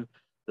between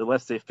the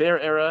laissez-faire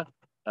era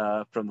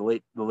from the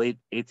late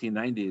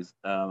 1890s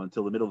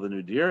until the middle of the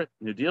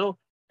New Deal,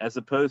 as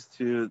opposed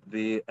to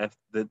the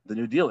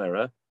New Deal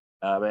era,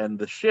 and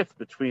the shift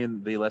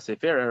between the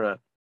laissez-faire era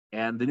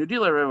and the New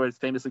Deal era, was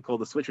famously called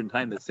the switch in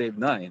time that saved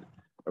nine,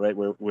 right?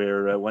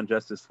 Where one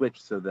justice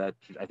switched so that,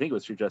 I think it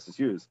was Chief Justice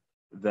Hughes,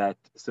 and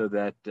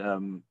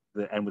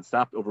would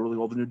stop overruling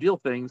all the New Deal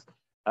things,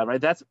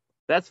 right? That's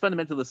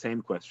fundamentally the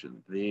same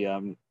question.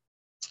 The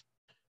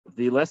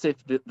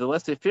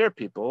laissez-faire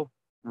people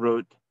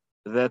wrote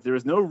that there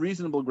is no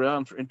reasonable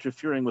ground for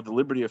interfering with the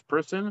liberty of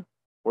person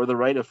or the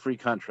right of free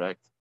contract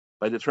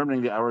by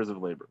determining the hours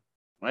of labor.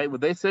 Right?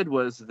 What they said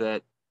was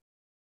that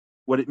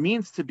what it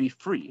means to be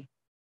free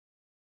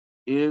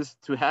is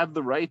to have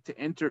the right to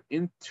enter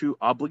into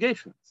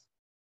obligations.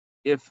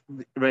 If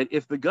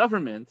the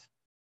government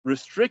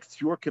restricts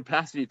your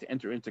capacity to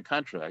enter into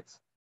contracts,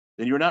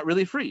 then you're not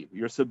really free.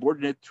 You're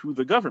subordinate to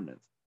the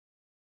government.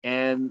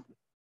 And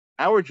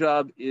our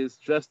job is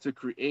just to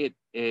create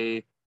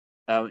an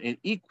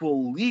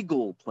equal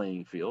legal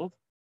playing field.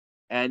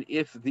 And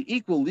if the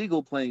equal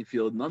legal playing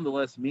field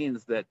nonetheless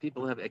means that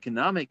people have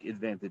economic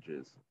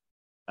advantages,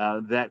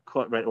 or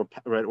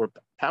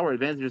power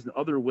advantages in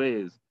other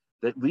ways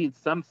that lead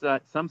some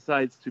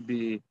sides to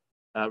be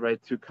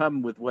to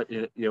come with what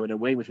in a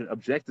way which an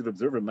objective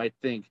observer might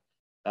think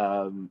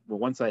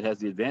one side has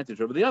the advantage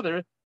over the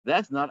other,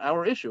 that's not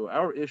our issue.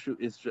 Our issue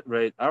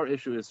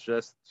is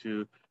just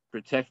to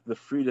protect the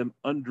freedom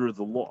under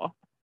the law,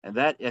 and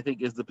that, I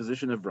think, is the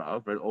position of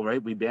Rav. Right? All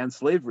right, we ban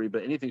slavery,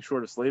 but anything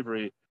short of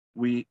slavery,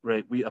 we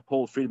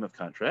uphold freedom of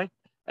contract,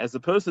 as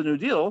opposed to the New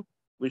Deal,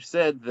 which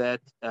said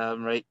that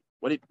the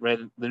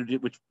New Deal,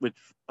 which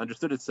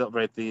understood itself,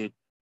 the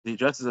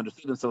justices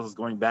understood themselves as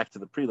going back to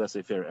the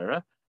pre-laissez-faire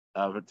era,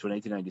 to an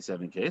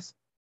 1897 case.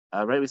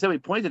 We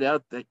pointed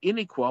out the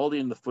inequality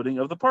in the footing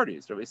of the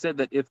parties. Right? We said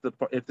that if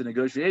the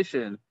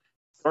negotiation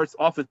starts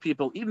off with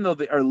people, even though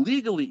they are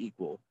legally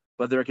equal,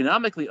 but they're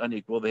economically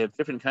unequal, they have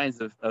different kinds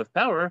of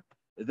power,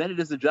 then it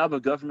is the job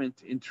of government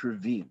to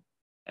intervene.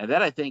 And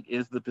that, I think,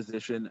 is the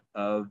position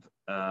of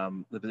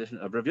Rav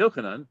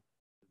Yochanan,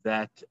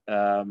 that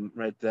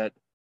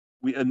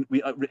we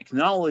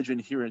acknowledge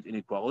inherent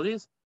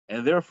inequalities,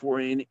 and therefore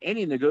in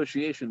any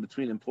negotiation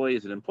between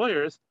employees and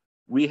employers,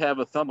 we have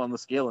a thumb on the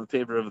scale in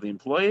favor of the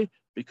employee,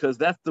 because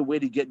that's the way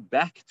to get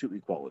back to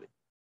equality.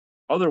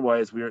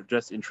 Otherwise, we are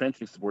just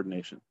entrenching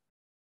subordination.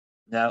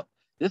 Now,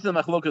 this is a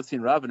machloket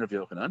between Rav and Rav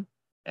Yochanan,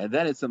 and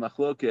then it's a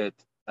machloket,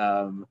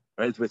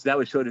 which now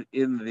we showed it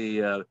in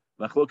the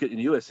machloket in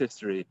U.S.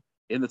 history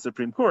in the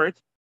Supreme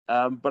Court.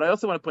 But I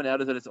also want to point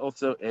out is that it's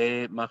also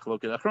a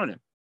machloket achronim.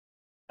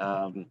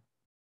 And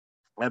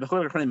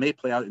machloket achronim may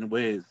play out in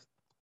ways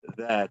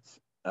that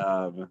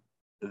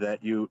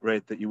you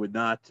would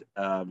not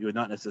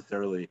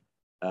necessarily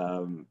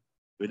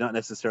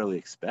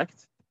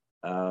expect.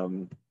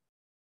 So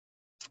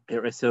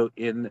it's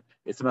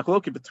a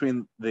machloket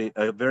between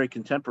a very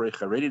contemporary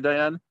Haredi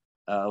Dayan,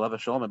 Alav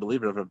Shalom, I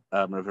believe, Rav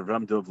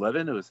Avram Dov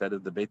Levin, who was head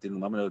of the Beit Din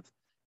Lamanot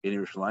in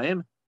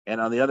Yerushalayim,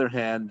 and on the other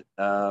hand,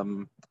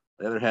 Rav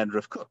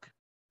Kook.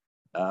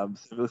 So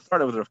we'll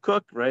start with Rav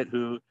Kook, right,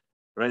 who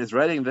is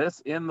writing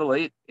this in the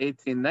late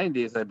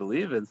 1890s, I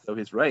believe, and so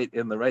he's right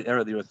in the right era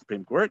of the U.S.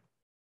 Supreme Court.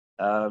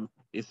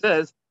 He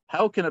says,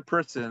 how can a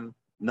person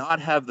not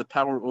have the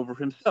power over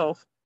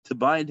himself to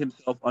bind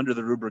himself under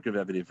the rubric of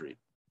Eved Ivri?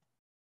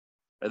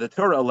 The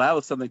Torah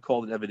allows something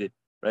called an Eved,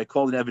 right?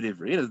 Called an Eved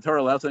Ivri. And the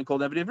Torah allows something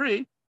called an Eved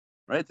Ivri,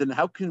 right? Then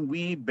how can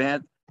we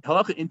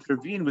Halacha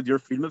intervene with your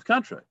freedom of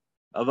contract?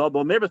 So Rav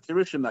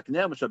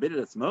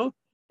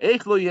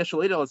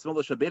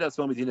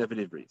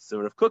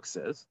Kook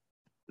says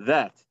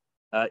that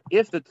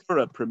if the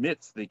Torah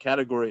permits the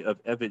category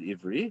of Eved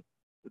Ivri,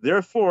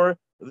 therefore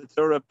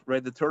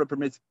the Torah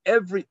permits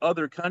every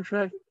other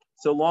contract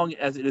so long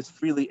as it is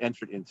freely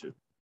entered into.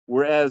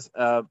 Whereas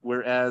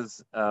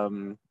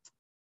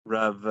Rav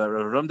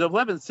Dov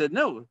Levin said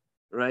no,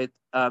 right?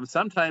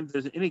 Sometimes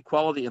there's an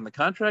inequality in the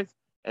contract,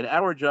 and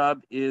our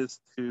job is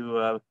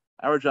to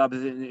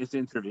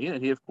intervene.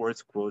 And he, of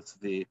course, quotes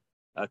the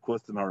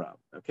Maharal.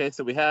 Okay,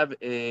 so we have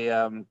a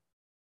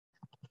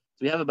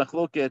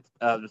machloket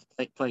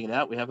playing it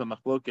out. We have a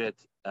machloket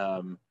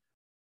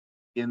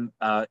in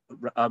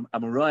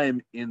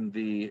Amoraim in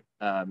the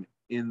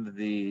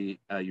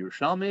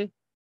Yerushalmi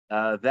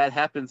that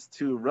happens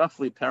to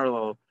roughly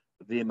parallel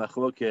the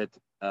machloket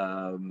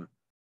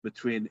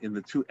in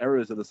the two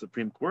eras of the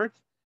Supreme Court.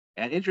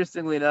 And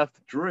interestingly enough,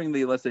 during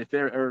the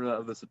laissez-faire era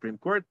of the Supreme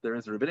Court, there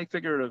is a rabbinic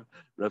figure of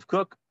Rav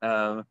Kook,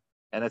 and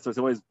that's what's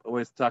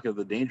always talk of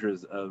the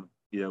dangers of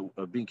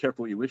being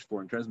careful what you wish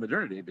for in terms of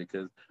modernity,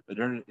 because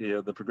modernity,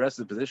 the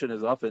progressive position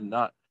is often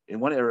not in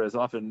one era is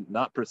often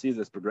not perceived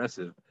as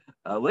progressive.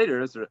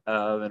 Later,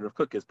 and Rav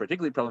Kook is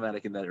particularly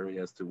problematic in that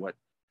area as to what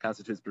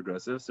constitutes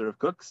progressive. So Rav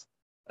Kook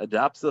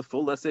adopts the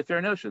full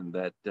laissez-faire notion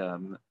that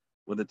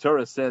when the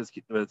Torah says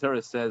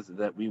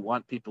that we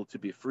want people to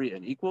be free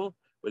and equal,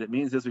 what it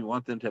means is we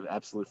want them to have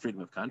absolute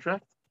freedom of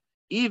contract,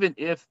 even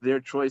if their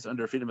choice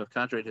under freedom of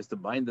contract is to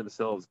bind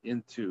themselves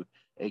into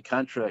a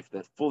contract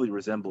that fully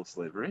resembles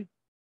slavery.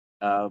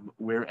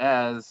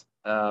 Whereas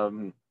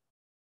the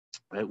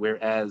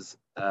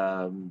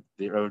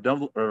Rav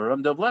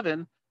Dov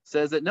Levin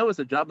says that no, it's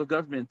the job of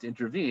government to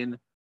intervene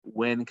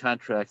when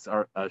contracts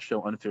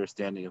show unfair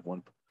standing of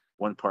one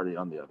party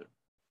on the other.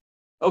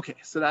 Okay,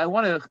 so now I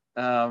want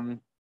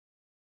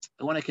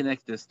to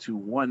connect this to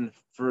one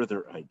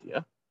further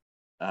idea,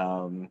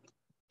 and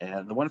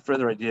the one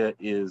further idea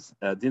is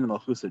Dina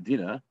Malchusa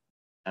Dina,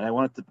 and I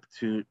wanted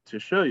to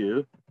show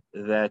you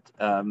that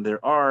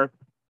there are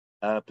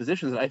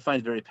positions that I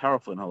find very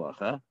powerful in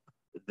halacha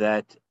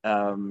that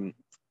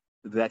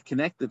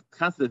connect the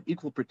concept of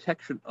equal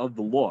protection of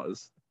the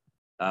laws,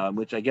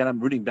 which again I'm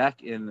rooting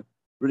back in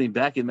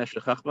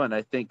Meshech Chachma, and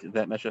I think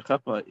that Meshech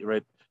Chachma,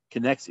 right,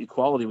 connects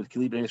equality with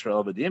Kili B'nai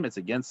Yisrael Abadim. It's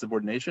against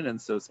subordination,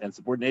 and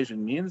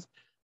subordination means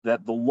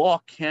that the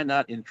law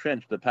cannot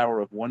entrench the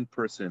power of one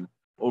person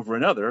over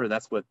another.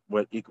 That's what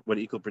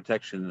equal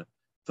protection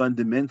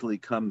fundamentally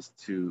comes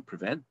to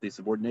prevent, the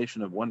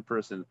subordination of one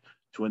person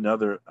to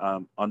another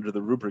under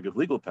the rubric of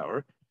legal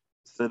power.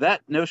 So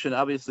that notion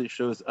obviously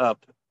shows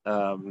up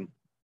many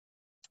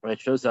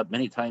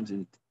times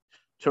in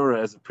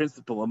Torah as a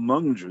principle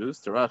among Jews.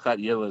 Torah achat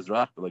yeh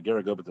le'ezrach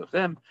v'lagera go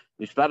b'tochem,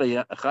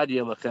 mishpat achat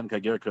yeh lechem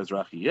k'ger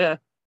k'ezrach yeh,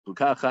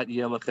 chukah achat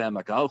yeh lechem,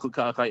 akal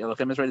chukah achat yeh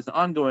lechem. That's right.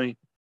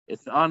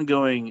 It's an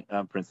ongoing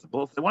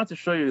principle. So I wanted to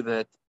show you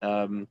that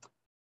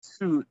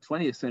two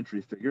 20th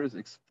century figures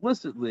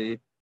explicitly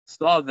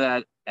saw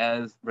that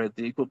as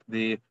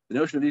the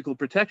notion of equal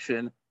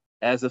protection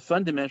as a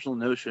fundamental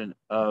notion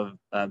of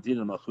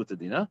Dina Malchuta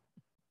Dina.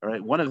 All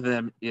right, one of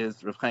them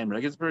is Rav Chaim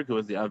Regensburg, who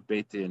was the Av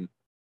Beit Din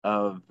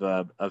of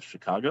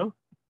Chicago.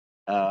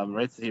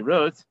 Right, so he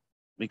wrote,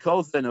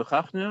 "Mikol ze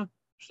nochachnu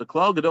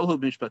sheklal gadol hu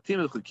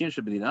b'mishpatim v'chukim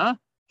sheb'dina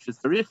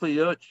shetzarich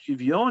liyot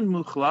shivyon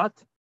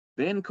muchlat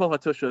ben kol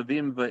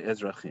hatoshavim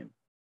ve'ezrachim."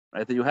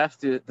 Right,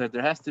 that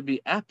there has to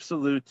be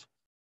absolute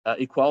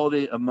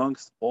equality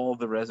amongst all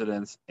the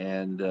residents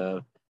and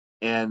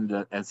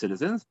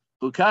citizens.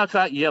 All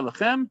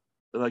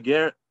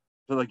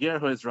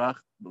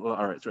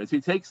right, so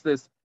he takes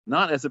this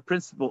not as a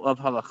principle of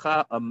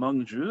halacha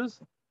among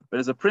Jews, but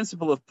as a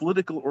principle of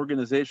political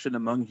organization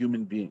among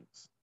human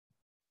beings.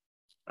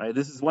 All right,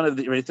 this is one of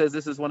the. He says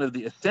this is one of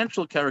the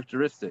essential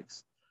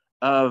characteristics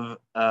of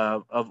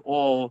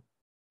all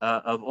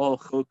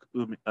chok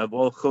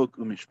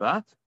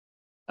umishpat.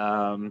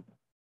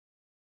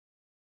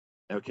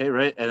 Okay,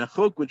 right, and a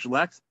chok which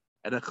lacks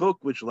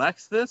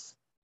this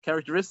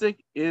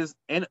characteristic is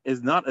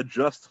not a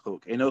just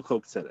chok, no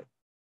chok tzedek.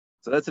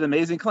 So that's an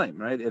amazing claim,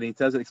 right? And he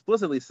says it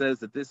explicitly says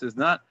that this is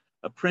not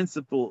a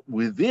principle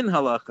within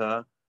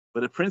halacha,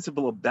 but a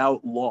principle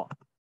about law.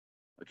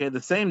 Okay,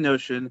 the same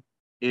notion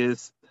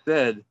is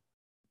said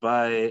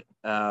by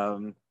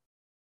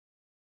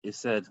is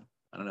said.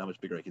 I don't know how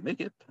much bigger I can make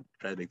it.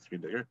 Try to make the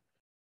screen bigger.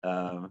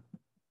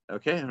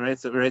 Okay,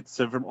 right.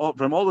 So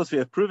from all this we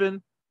have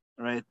proven,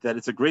 right, that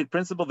it's a great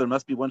principle. There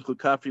must be one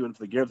chukah for you and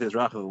for the ger of the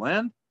Ezrach of the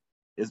land.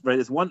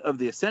 Is one of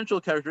the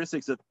essential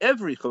characteristics of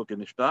every chok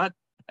and mishpat,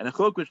 and a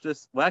chok which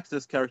just lacks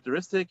this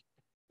characteristic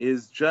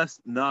is just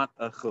not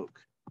a chok.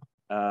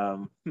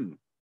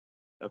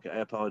 Okay, I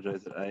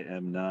apologize that I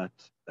am not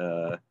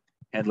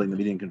handling the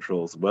meeting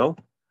controls well.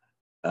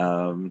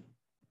 I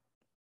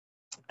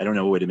don't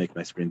know a way to make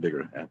my screen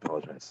bigger. I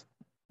apologize.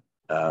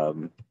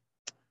 Okay,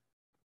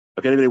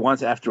 anybody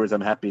wants afterwards?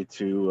 I'm happy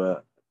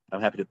to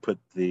put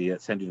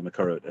send you the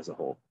makarot as a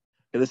whole.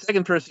 Okay, the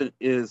second person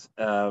is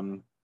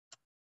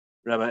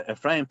Rabbi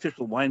Ephraim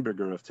Tischel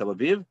Weinberger of Tel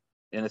Aviv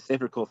in a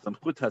sefer called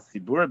Samchut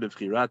HaTzibur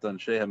B'Bchirat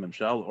Anshei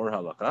HaMemshal or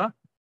Halacha.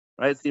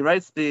 Right, so he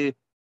writes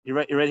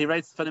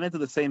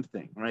fundamentally the same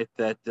thing, right?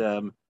 That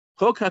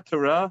Chok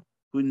HaTorah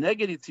hu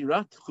neged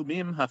yitzirat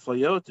tchumim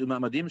haflayot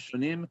u'ma'amadim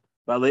shonim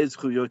ba'alei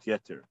zchuyot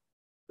yeter.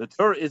 The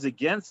Torah is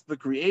against the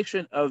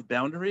creation of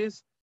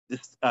boundaries,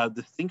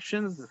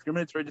 distinctions,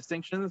 discriminatory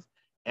distinctions,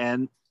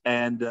 and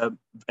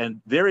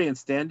variant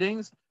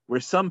standings where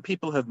some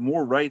people have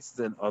more rights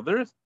than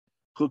others.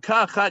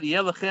 Chukah achad yeh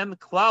lechem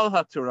klal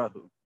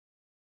haTorahu.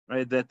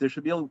 Right, that there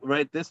should be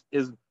this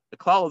is the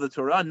klal of the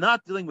Torah,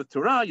 not dealing with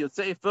Torah.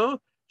 Yotzei Efo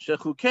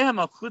shechukei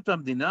hamalchut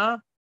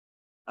hamdina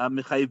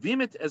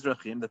mechayvim et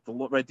ezrachim, that the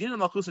law, right, din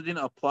malchus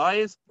hadina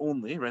applies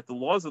only, right, the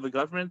laws of the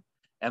government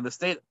and the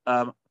state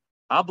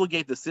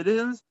obligate the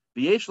citizens.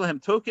 V'yesh lahem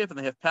tokef, and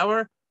they have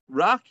power.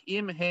 Rak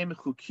im hem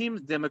chukim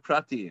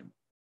demokratiyim.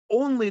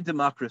 Only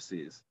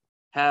democracies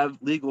have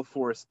legal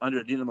force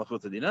under din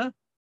malchut hadina.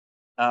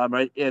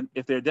 Right, and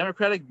if they're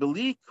democratic,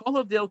 beli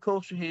kol avdel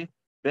kol shehi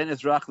ben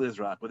ezrach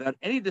le'ezrach, without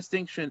any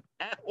distinction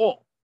at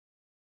all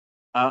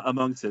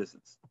among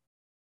citizens.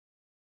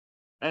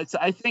 And so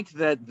I think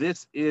that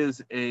this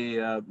is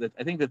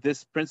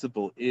this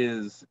principle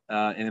is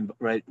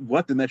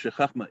what the Meshech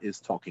Chachma is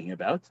talking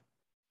about,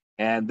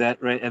 and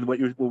that and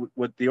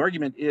what the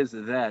argument is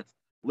that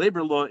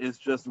labor law is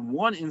just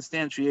one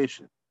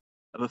instantiation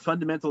of a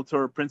fundamental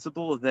Torah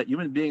principle that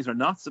human beings are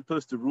not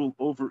supposed to rule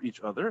over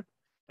each other.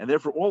 And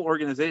therefore, all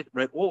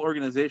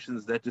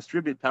organizations that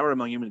distribute power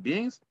among human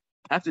beings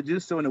have to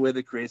do so in a way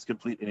that creates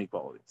complete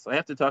inequality. So I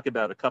have to talk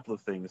about a couple of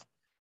things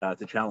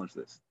to challenge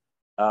this.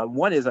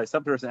 One is,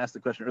 some person asked the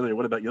question earlier,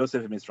 what about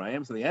Yosef and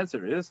Mitzrayim? So the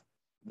answer is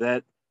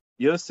that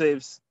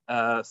Yosef's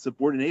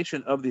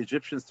subordination of the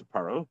Egyptians to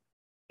Paro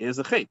is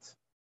a chait.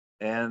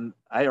 And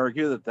I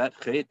argue that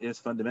chait is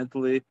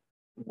fundamentally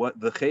what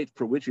the chait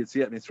for which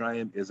Yetziat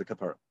Mitzrayim is a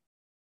kapara.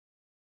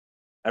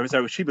 I'm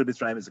sorry, Shibud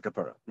Mitzrayim is a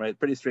kapara, right?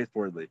 Pretty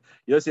straightforwardly.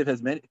 Yosef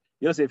has many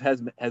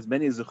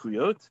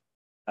zechuyot,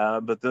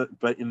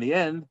 but in the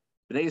end,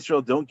 Bnei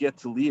Yisrael don't get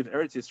to leave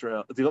Eretz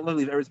Yisrael. They don't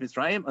leave Eretz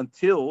Mitzrayim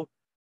until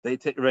they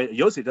take. Right,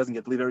 Yosef doesn't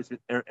get to leave Eretz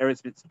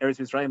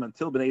Mitzrayim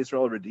until Bnei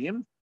Yisrael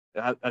redeemed.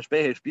 Why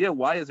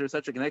is there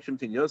such a connection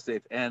between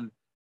Yosef and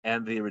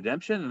the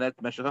redemption? And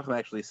that Meshech Chachma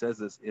actually says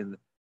this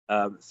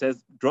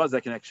draws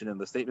that connection in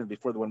the statement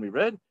before the one we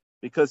read,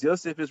 because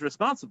Yosef is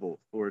responsible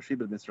for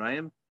Shibud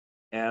Mitzrayim.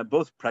 And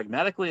both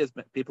pragmatically, as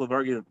people have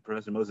argued,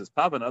 Professor Moses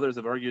Papa and others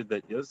have argued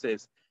that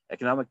Yosef's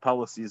economic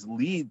policies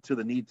lead to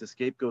the need to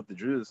scapegoat the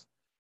Jews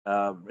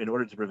in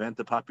order to prevent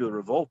the popular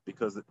revolt,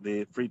 because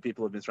the free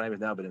people of Mitzrayim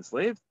have now been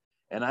enslaved.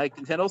 And I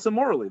contend also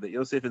morally that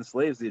Yosef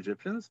enslaves the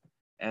Egyptians,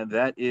 and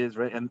that is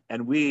right.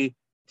 And we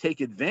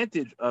take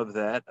advantage of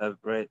that,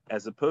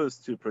 as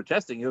opposed to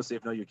protesting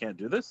Yosef, no, you can't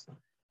do this.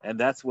 And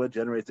that's what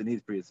generates the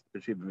need for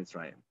Shibud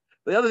Mitzrayim.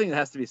 The other thing that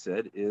has to be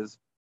said is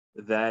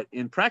that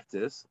in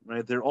practice,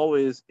 right, there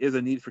always is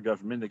a need for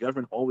government. The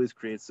government always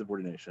creates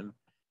subordination.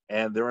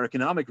 And there are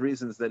economic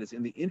reasons that it's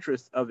in the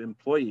interest of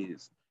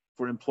employees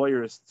for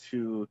employers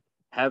to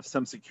have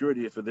some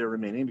security for their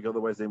remaining, because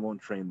otherwise they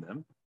won't train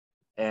them.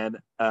 And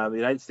the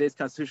United States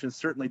Constitution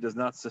certainly does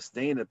not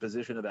sustain a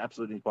position of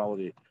absolute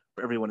equality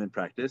for everyone in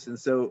practice. And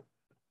so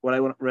what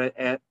I want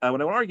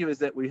to argue is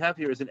that we have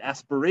here is an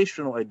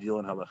aspirational ideal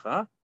in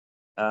halacha.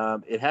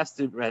 It has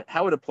to,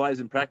 how it applies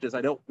in practice,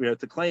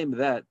 to claim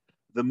that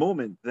the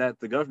moment that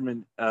the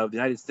government of the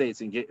United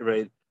States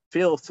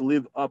fails to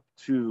live up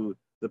to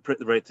the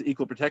right to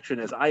equal protection,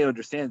 as I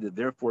understand it,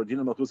 therefore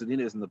Dina Malchus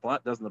Adina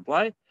doesn't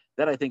apply,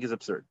 that I think is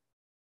absurd.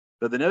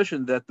 But the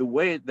notion that the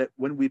way that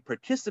when we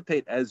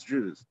participate as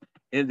Jews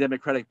in a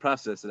democratic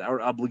process, that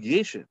our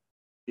obligation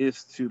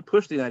is to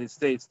push the United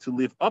States to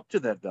live up to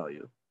that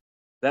value,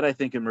 that I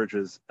think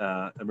emerges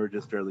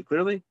fairly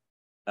clearly.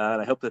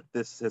 And I hope that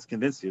this has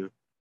convinced you.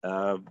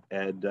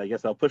 And I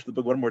guess I'll push the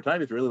book one more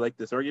time if you really like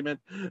this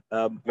argument.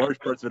 Large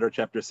parts of it are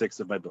chapter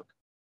 6 of my book.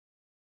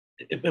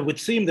 It would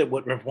seem that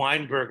what Rav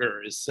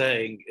Weinberger is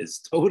saying is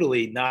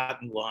totally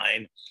not in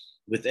line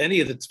with any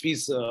of the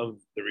tfisa of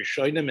the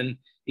Rishonim and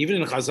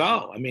even in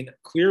Chazal. I mean,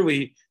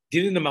 clearly,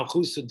 Din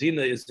Malchusa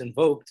Dina is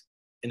invoked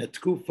in a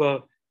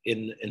tkufa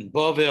in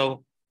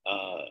Bavel,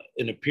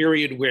 in a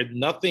period where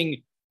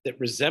nothing that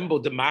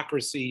resembled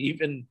democracy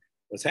even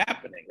was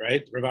happening,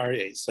 right?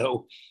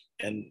 So,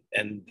 and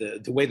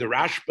the way the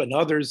Rashba and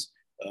others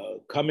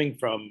coming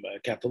from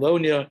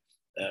Catalonia,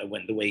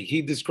 when the way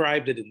he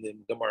described it in the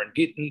Gemara and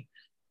Gittin,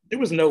 there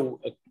was no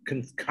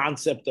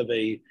concept of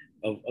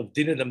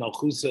Dina de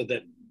Malchusa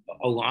that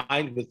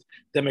aligned with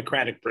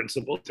democratic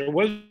principles. There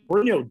were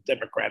no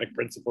democratic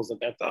principles at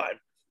that time.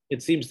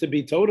 It seems to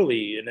be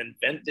totally an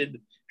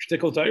invented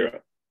shtickle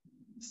Torah.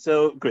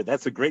 So good.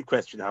 That's a great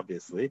question,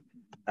 obviously.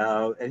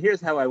 And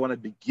here's how I want to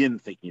begin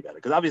thinking about it,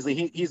 because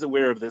obviously he's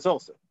aware of this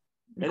also.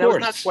 And now it's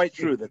not quite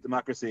true that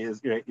democracy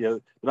is,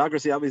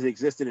 democracy obviously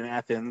existed in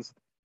Athens.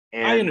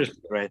 And, I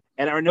understand. Right.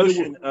 And our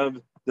notion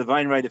of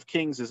divine right of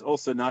kings is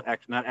also not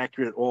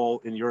accurate at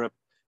all in Europe,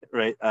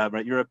 right?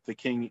 Europe, the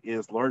king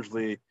is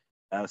largely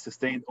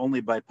sustained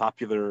only by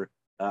popular,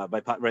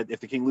 right? If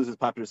the king loses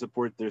popular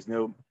support, there's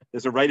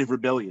a right of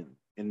rebellion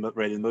in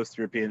most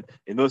European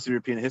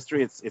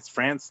history. It's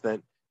France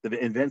that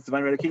invents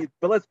divine right of king.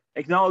 But let's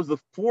acknowledge the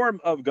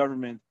form of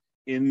government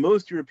in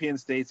most European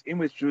states in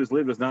which Jews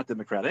lived was not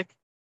democratic,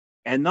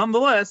 and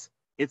nonetheless,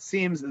 it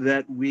seems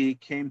that we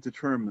came to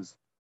terms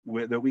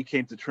with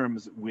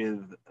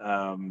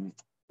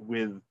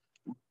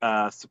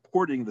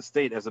supporting the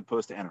state as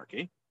opposed to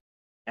anarchy.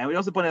 And we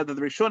also point out that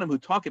the Rishonim who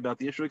talk about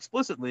the issue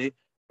explicitly,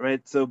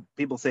 right? So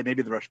people say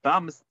maybe the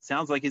Rashbam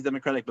sounds like he's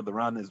democratic, but the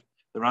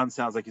Ran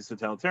sounds like he's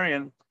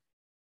totalitarian.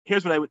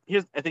 Here's I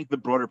think the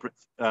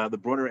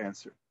broader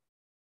answer.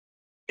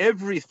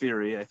 Every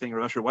theory, I think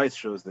Rav Asher Weiss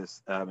shows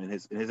this in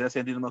his essay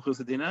on Dina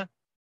Malchusa Dina.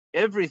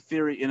 Every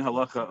theory in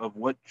halacha of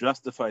what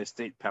justifies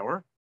state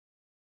power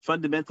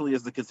fundamentally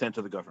is the consent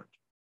of the governed.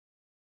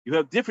 You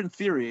have different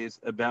theories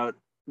about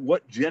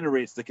what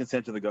generates the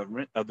consent of the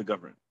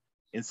government.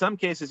 In some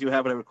cases, you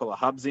have what I would call a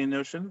Hobbesian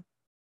notion,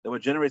 that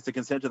what generates the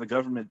consent of the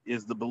government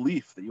is the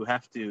belief that you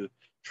have to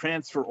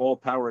transfer all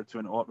power to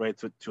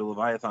a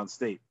Leviathan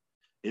state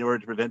in order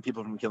to prevent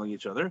people from killing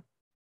each other.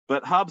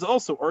 But Hobbes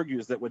also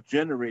argues that what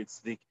generates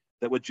the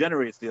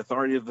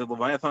authority of the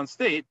Leviathan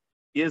state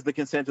is the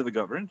consent of the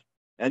governed.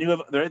 And you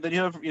have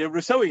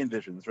Rousseauian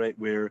visions, right,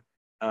 where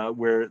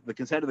the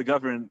consent of the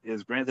governed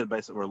is granted by,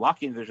 or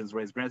Lockean visions,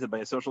 where it's granted by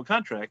a social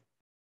contract,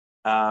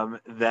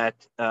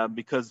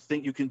 because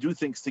you can do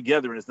things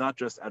together and it's not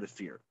just out of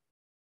fear.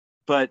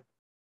 But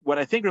what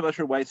I think Rav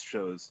Asher Weiss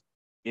shows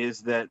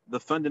is that the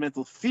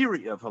fundamental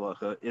theory of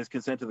halacha is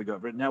consent of the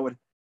governed. Now,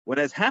 what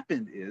has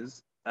happened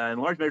is, in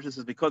large measure, this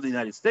is because of the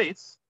United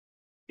States,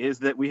 is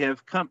that we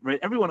have come, right?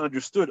 Everyone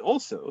understood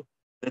also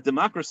that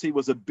democracy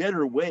was a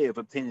better way of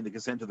obtaining the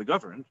consent of the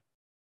governed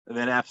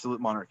than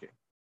absolute monarchy.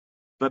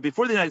 But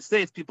before the United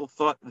States, people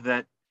thought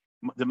that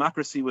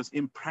democracy was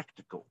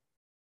impractical.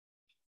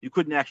 You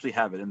couldn't actually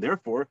have it. And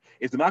therefore,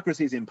 if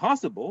democracy is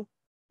impossible,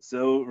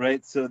 so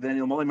then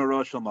you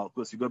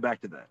go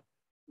back to that.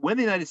 When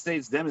the United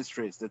States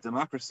demonstrates that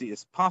democracy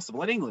is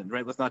possible in England,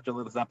 right? Let's not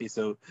be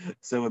so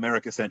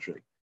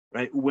America-centric,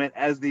 right?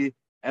 As the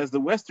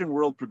Western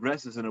world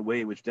progresses in a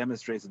way which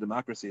demonstrates that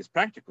democracy is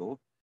practical,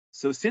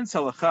 so since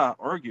halakha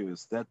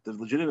argues that the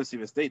legitimacy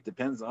of a state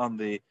depends on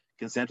the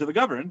consent of the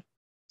governed,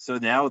 so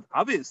now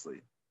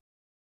obviously,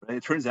 right,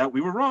 it turns out we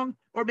were wrong,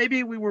 or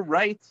maybe we were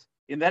right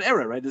in that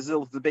era, right? There's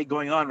a debate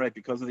going on, right,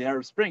 because of the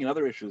Arab Spring and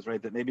other issues,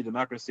 right, that maybe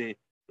democracy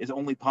is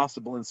only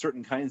possible in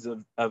certain kinds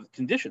of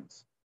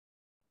conditions.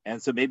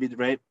 And so maybe,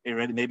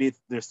 maybe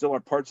there still are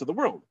parts of the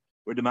world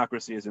where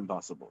democracy is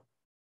impossible.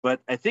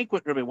 But I think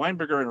what Rabbi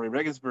Weinberger and Rabbi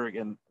Regensburg,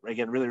 and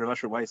again, really Rav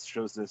Asher Weiss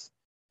shows this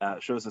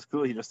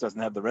clearly, he just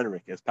doesn't have the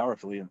rhetoric as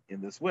powerfully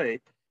in this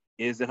way,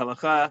 is that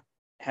halakha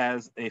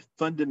has a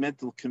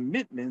fundamental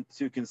commitment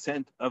to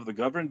consent of the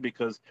governed,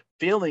 because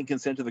failing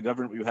consent of the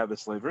governed, what you have is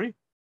slavery.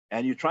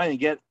 And you try and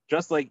get,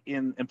 just like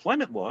in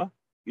employment law,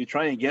 you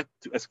try and get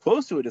as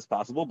close to it as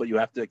possible, but you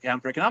have to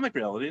account for economic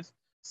realities.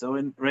 So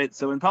in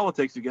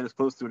politics, you get as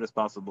close to it as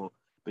possible,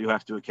 but you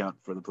have to account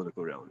for the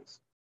political realities.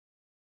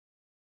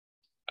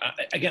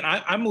 Again,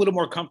 I'm a little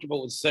more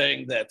comfortable with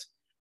saying that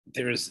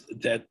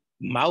that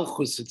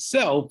Malchus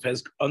itself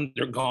has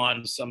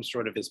undergone some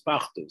sort of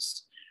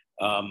hispachtus.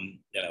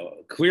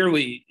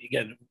 Clearly,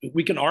 again,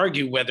 we can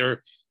argue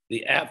whether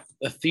the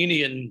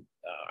Athenian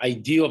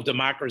ideal of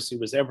democracy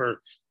was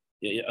ever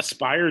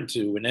aspired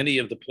to in any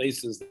of the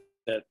places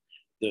that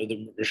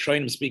the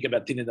Rishonim speak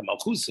about Dina de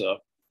Malchusa.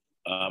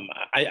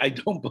 I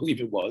don't believe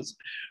it was,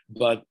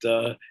 but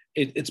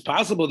it's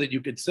possible that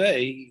you could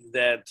say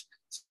that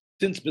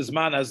since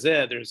Bisman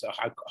Hazeh, there's a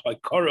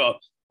hakara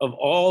of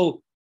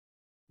all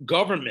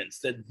governments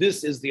that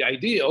this is the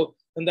ideal,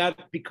 and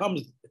that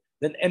becomes,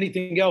 then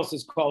anything else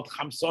is called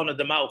Chamsona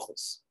de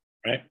Malchus,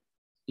 right?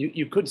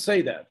 You could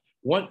say that.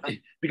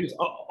 Because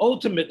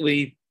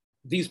ultimately,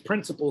 these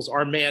principles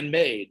are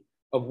man-made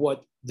of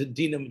what the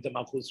Dinam de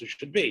Malchus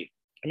should be.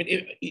 I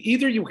mean,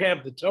 either you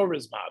have the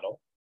Torah's model,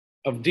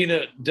 of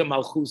Dina de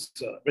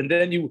Malchusa, and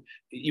then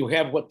you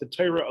have what the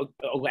Torah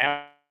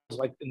allows,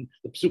 like in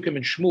the Psukim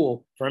and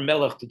Shmuel, for a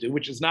melech to do,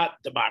 which is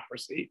not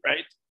democracy,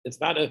 right? It's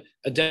not a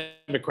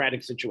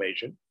democratic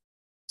situation,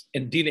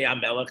 and Dina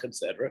Amelech,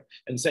 etc.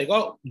 And saying,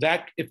 oh,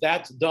 that if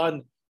that's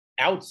done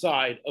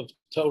outside of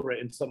Torah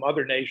in some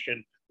other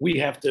nation, we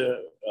have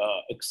to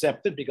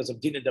accept it because of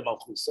Dina de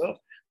Malchusa.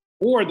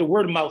 Or the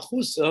word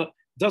Malchusa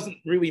doesn't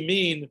really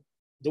mean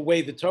the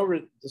way the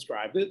Torah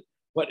described it,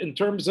 but in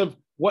terms of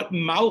what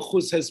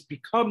Malchus has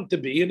become to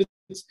be, and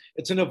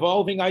it's an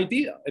evolving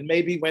idea. And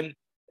maybe when,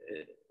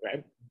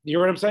 right, you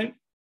know what I'm saying?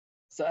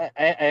 So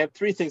I have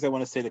three things I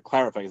want to say to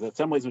clarify, because in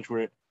some ways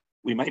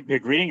we might be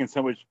agreeing, and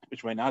some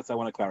which might not. So I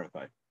want to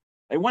clarify.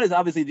 One is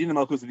obviously Dina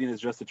Malchusa Dina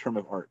is just a term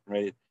of art,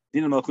 right?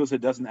 Dina Malchusa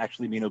doesn't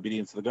actually mean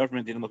obedience to the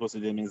government. Dina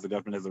Malchusa Dina means the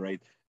government has the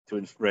right to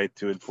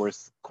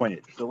enforce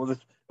coinage. So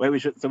we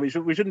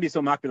shouldn't be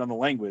so mocked on the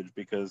language,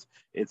 because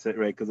it's right,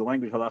 because the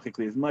language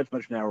halachically is much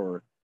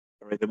narrower,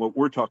 right, than what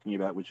we're talking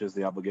about, which is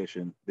the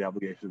obligation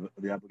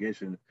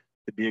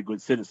to be a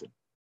good citizen.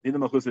 Dina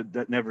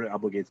Malchusa never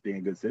obligates being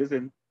a good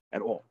citizen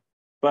at all.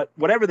 But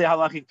whatever the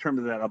halachic term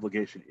of that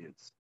obligation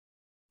is.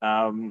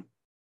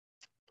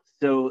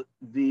 So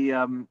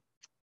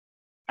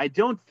I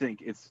don't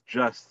think it's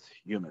just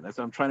human. That's,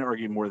 I'm trying to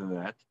argue more than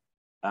that.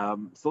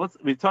 So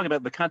we're talking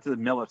about the concept of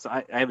melech. So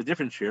I have a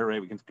different share,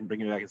 right? We can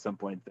bring it back at some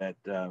point, that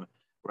where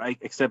I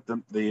accept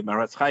the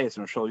Maratz Chayes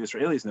and Roshal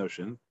Yisraeli's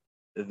notion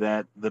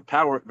that the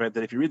power, right,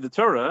 that if you read the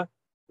Torah,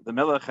 the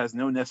melech has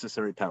no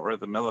necessary power.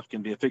 The melech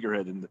can be a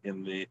figurehead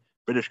in the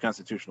British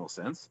constitutional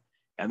sense,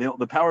 and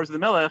the powers of the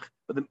melech,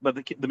 but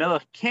the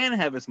melech can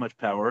have as much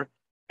power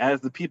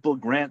as the people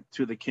grant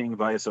to the king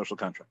via social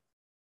contract.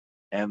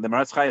 And the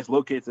Maratz Chayes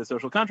locates the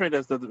social contract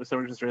as the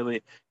Rosh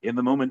Israeli in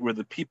the moment where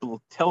the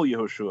people tell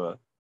Yehoshua,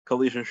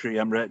 Kol ish asher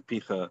yamra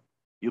picha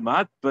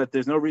yumat, but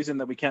there's no reason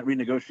that we can't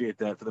renegotiate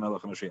that for the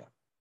Melech HaMashiach.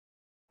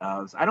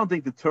 So I don't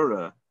think the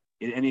Torah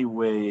in any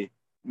way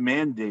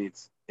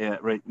mandates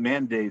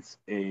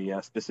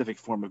a specific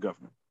form of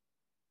government.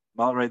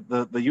 Right,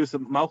 the use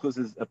of Malchus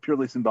is a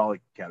purely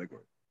symbolic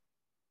category.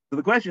 So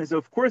the question is, so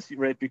of course,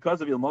 right,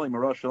 because of Ilmali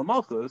Marash El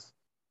Malchus,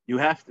 you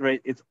have to,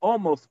 right, it's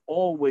almost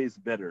always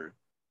better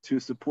to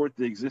support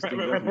the existing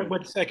government. But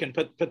 1 second,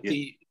 but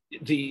yeah.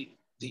 the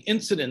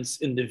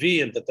incidents in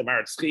Nevi'im that the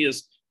Maratz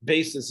Chayes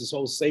bases his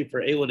whole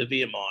sefer Eila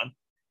Nevi'im on,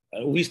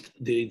 at least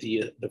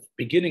the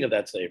beginning of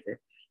that sefer,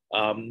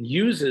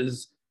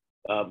 uses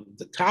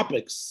the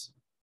topics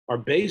are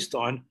based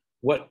on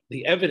what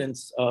the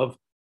evidence of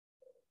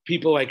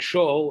people like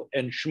Shaul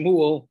and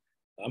Shmuel,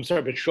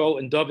 Shaul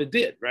and David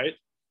did, right?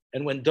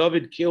 And when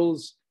David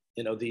kills,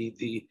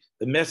 the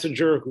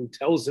messenger who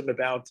tells him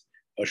about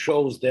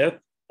Shaul's death,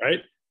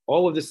 right?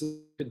 All of this is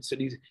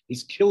considered,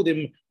 he's killed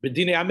him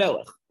b'dinei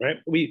Amelech, right?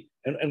 We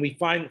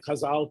find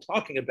Chazal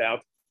talking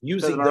about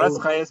using those. The Maratz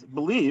Chayes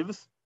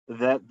believes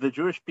that the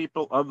Jewish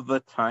people of the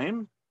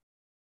time,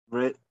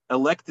 right,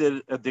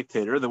 elected a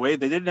dictator the way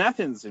they did in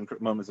Athens in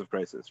moments of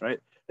crisis, right?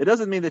 It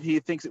doesn't mean that he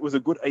thinks it was a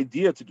good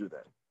idea to do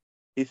that.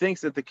 He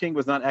thinks that the king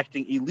was not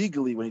acting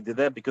illegally when he did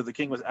that, because the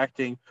king was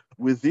acting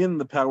within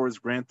the powers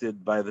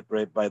granted by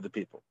the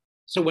people.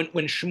 So when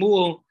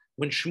Shmuel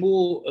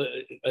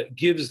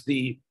gives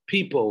the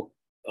people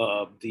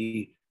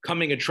the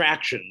coming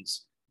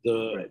attractions,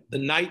 the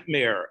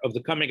nightmare of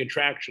the coming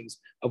attractions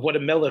of what a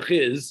melech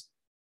is,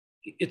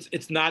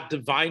 it's not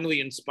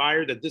divinely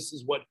inspired that this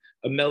is what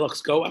a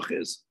melech's koach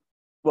is.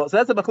 Well, so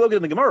that's a machlokes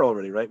in the Gemara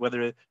already, right?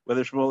 Whether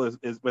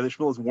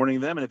Shmuel is warning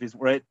them, and if he's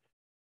right.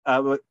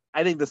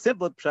 I think the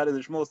simple pshat is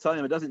that Shmuel is telling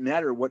them it doesn't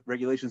matter what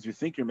regulations you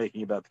think you're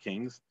making about the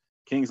kings.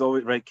 Kings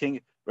always, right?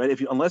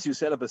 Unless you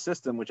set up a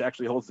system which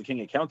actually holds the king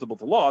accountable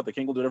to law, the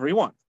king will do whatever he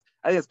wants.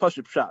 I think it's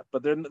pashut pshat,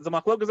 but there's a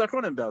machlokes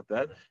achronim about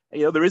that.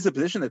 And, there is a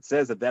position that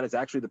says that is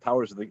actually the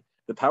powers of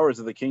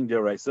the king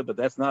d'oraisa, but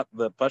that's not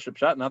the pashut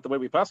pshat, not the way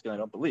we paskin. I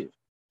don't believe.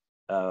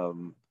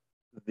 Whatever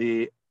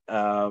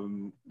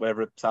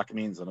psak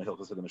means on the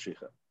Hilchos of the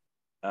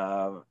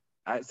Mashiach.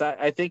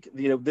 I think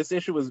this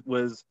issue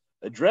was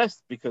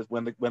addressed because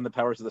when the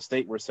powers of the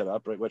state were set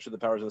up, right? What should the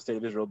powers of the state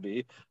of Israel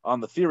be? On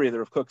the theory that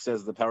Rav Kook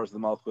says the powers of the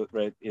Malchus,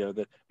 right?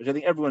 Which I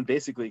think everyone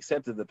basically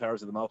accepted, the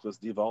powers of the Malchus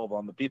devolve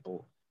on the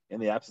people in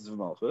the absence of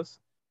Malchus.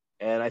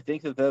 And I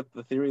think that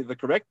the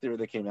correct theory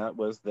that came out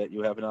was that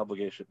you have an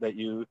obligation, that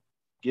you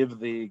give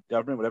the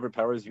government whatever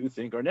powers you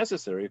think are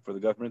necessary for the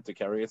government to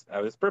carry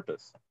out its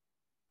purpose,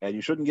 and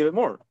you shouldn't give it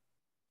more.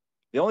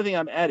 The only thing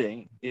I'm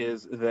adding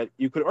is that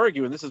you could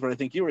argue, and this is what I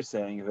think you were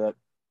saying, that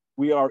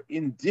we are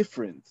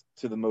indifferent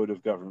to the mode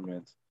of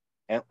government,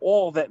 and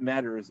all that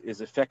matters is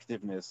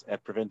effectiveness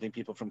at preventing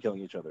people from killing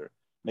each other,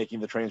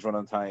 making the trains run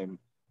on time,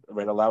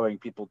 right, allowing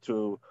people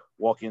to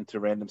walk into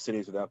random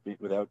cities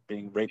without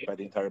being raped by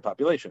the entire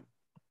population,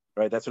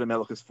 right? That's what a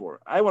melech is for.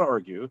 I want to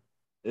argue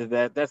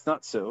that that's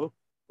not so.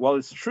 While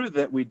it's true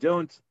that we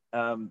don't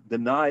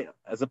deny,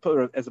 as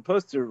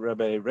opposed to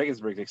Rabbi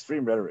Regensburg's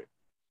extreme rhetoric,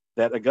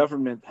 that a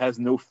government has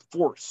no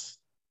force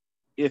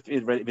if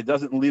it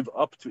doesn't live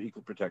up to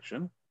equal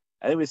protection.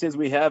 I think it says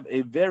we have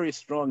a very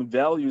strong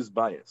values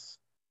bias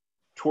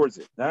towards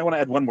it. Now I want to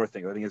add one more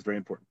thing that I think is very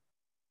important.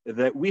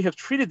 That we have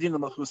treated Dina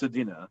Malchus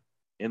Dina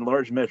in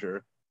large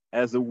measure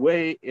as a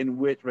way in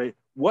which, right,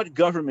 what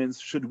governments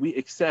should we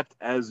accept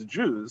as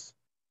Jews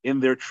in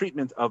their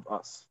treatment of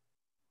us?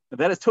 And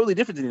that is totally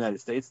different in the United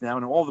States now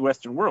and in all the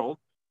Western world,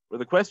 where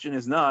the question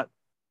is not,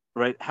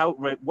 right,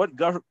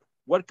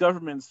 what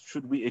governments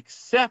should we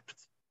accept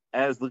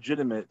as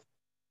legitimate,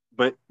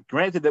 but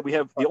granted that we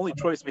have, the only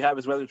choice we have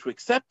is whether to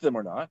accept them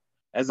or not,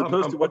 as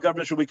opposed to what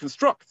government should we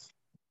construct.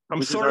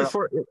 I'm sorry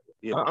for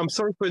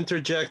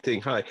interjecting.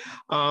 Hi.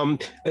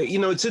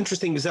 It's an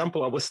interesting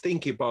example I was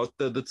thinking about,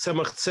 the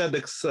Tzemach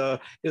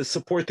Tzedek's is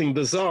supporting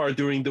the Tsar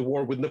during the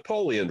war with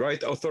Napoleon,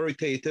 right?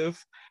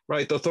 Authoritative,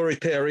 right?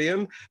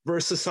 Authoritarian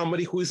versus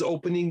somebody who is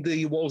opening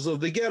the walls of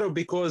the ghetto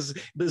because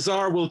the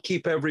Tsar will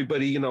keep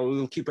everybody,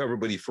 will keep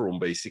everybody from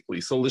basically.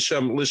 So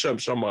Lishem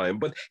Shamayim.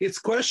 But it's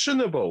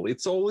questionable.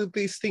 It's all of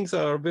these things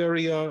are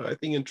very, I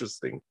think,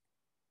 interesting.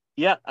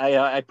 Yeah,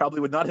 I probably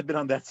would not have been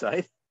on that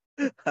side.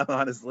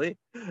 Honestly,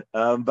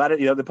 but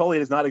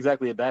Napoleon is not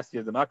exactly a bastion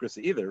of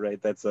democracy either, right?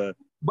 But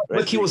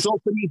he was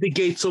opening the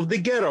gates of the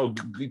ghetto.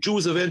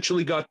 Jews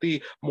eventually got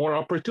the more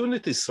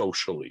opportunities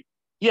socially.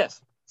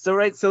 Yes. So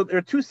there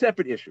are two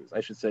separate issues,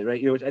 I should say,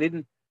 right? Which I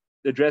didn't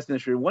address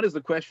initially. One is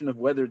the question of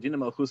whether Dina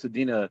Malchus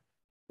Dina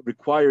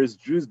requires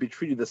Jews be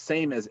treated the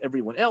same as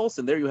everyone else,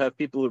 and there you have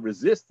people who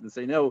resist and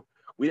say, no,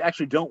 we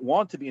actually don't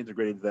want to be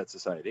integrated into that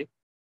society.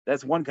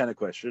 That's one kind of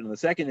question. And the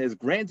second is,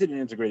 granted an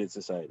integrated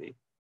society,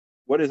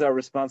 what is our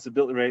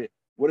responsibility, right?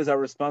 What is our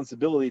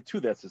responsibility to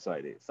that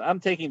society? So I'm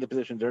taking the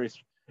position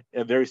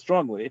very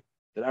strongly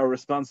that our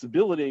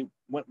responsibility,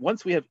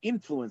 once we have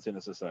influence in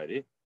a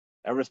society,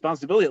 our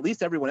responsibility, at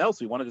least everyone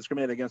else, we want to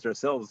discriminate against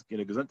ourselves,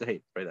 gesund to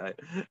hate, right?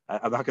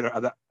 I'm not going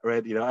to,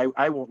 right?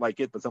 I won't like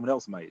it, but someone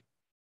else might.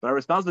 But our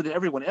responsibility to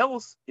everyone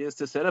else is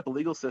to set up a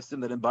legal system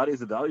that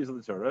embodies the values of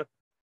the Torah,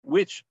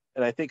 which,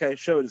 and I think I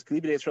showed, is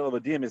Kli B'nai Yisrael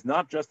Avadim is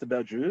not just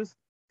about Jews.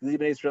 Kli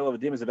B'nai Yisrael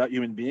Avadim is about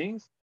human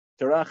beings.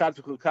 Torah Achat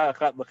V'Chukah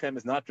Achat Lachem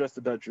is not just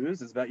about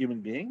Jews; it's about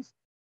human beings.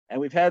 And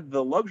we've had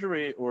the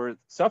luxury, or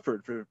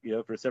suffered for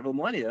several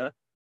millennia,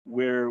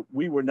 where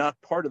we were not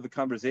part of the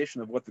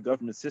conversation of what the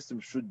government system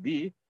should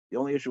be. The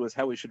only issue was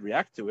how we should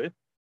react to it.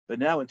 But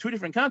now, in two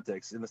different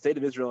contexts, in the state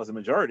of Israel as a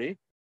majority,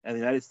 and the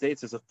United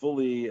States as a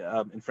fully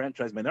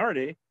enfranchised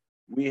minority,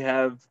 we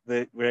can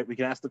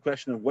ask the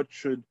question of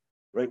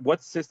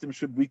what system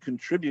should we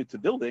contribute to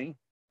building?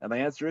 And my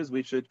answer is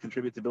we should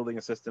contribute to building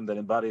a system that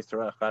embodies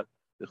Torah Achat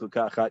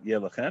V'Chukah Achat Yeh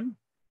Lachem,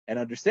 and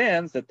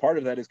understands that part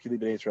of that is Kli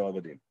B'nai Yisrael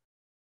Avadim.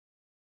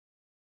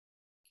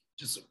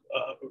 Just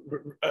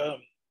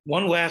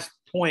one last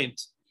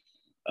point.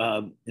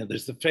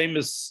 There's the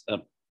famous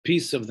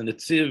piece of the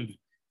Netziv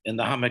in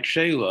the Hamek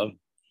Sheila,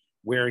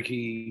 where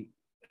he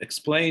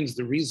explains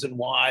the reason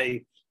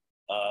why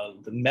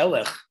the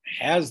Melech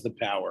has the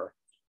power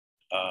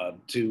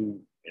to,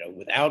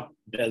 without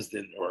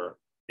Bezdin, or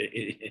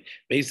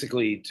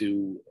basically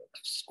to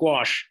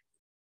squash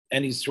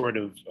any sort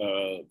of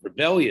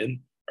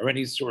rebellion or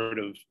any sort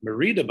of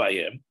merida by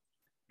him,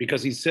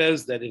 because he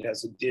says that it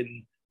has a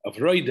din of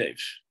roidev.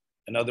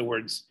 In other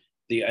words,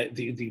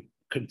 the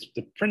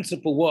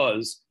principle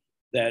was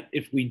that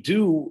if we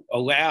do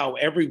allow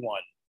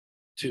everyone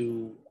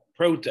to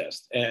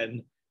protest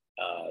and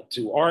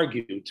to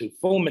argue, to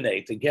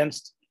fulminate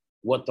against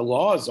what the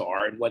laws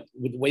are and with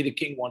the way the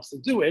king wants to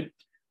do it,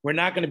 we're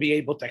not going to be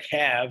able to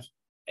have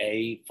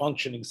a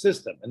functioning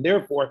system. And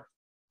therefore,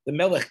 the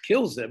Melech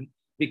kills him,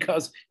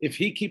 because if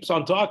he keeps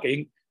on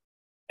talking,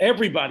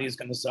 everybody is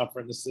going to suffer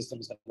and the system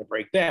is going to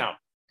break down.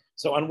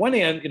 So on one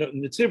hand,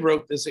 Netziv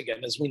wrote this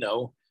again, as we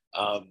know,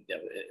 in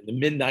the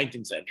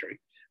mid-19th century.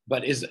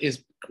 But his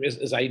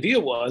idea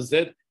was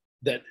that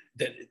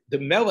the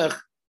Melech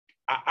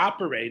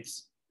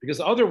operates because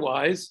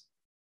otherwise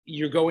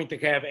you're going to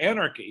have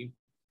anarchy.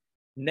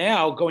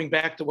 Now, going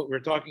back to what we're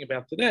talking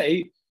about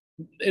today,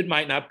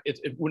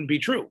 it wouldn't be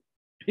true,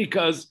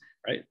 because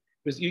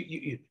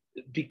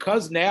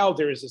because now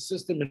there is a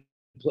system in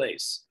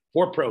place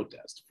for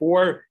protest,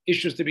 for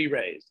issues to be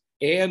raised,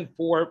 and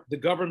for the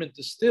government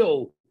to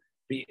still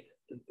be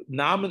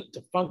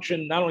to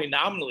function not only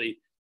nominally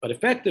but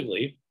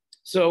effectively.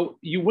 So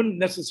you wouldn't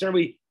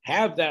necessarily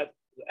have that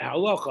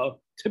halacha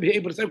to be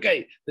able to say,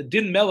 okay, the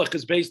din melech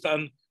is based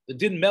on the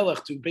din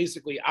melech to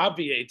basically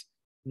obviate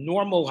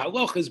normal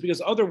halachas,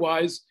 because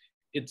otherwise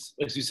it's,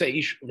 as you say,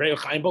 he's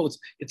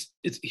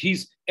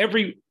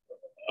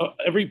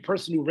every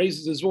person who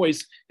raises his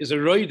voice is a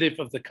roidif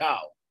of the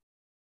cow.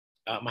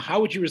 How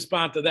would you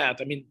respond to that?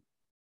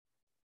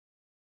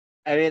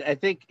 I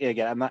think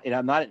again,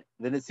 I'm not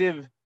the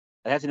Netziv.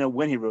 I have to know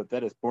when he wrote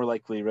that. It's more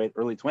likely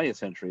early 20th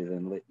century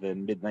than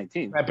mid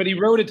 19th. Right, but he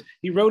wrote it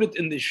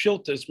in the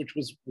Shiltas, which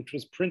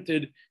was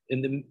printed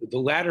in the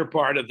latter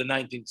part of the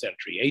 19th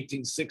century,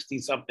 1860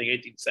 something,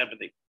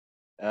 1870.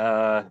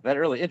 That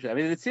early interest.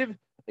 The Netziv,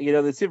 the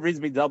Netziv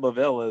reads Migdal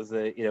Bavel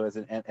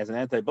as an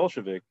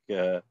anti-Bolshevik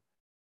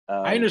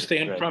I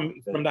understand from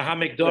the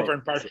Hamek Dover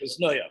and Parshas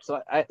Noah.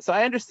 So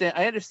I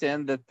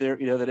understand that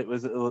that it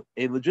was a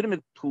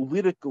legitimate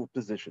political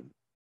position,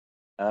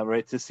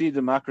 right, to see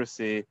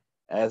democracy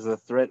as a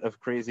threat of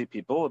crazy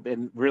people,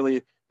 and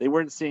really they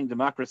weren't seeing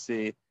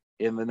democracy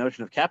in the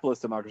notion of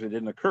capitalist democracy. It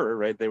didn't occur,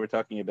 right? They were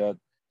talking about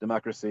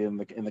democracy in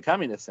the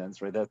communist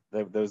sense, right? That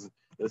those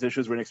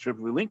issues were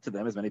inextricably linked to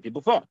them, as many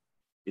people thought.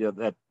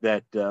 As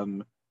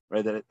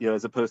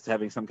opposed to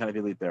having some kind of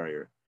elite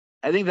barrier.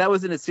 I think that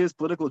was an serious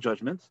political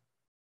judgment.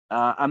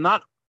 I'm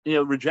not,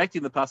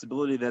 rejecting the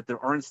possibility that there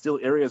aren't still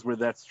areas where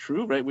that's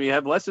true, right? We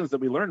have lessons that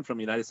we learned from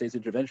United States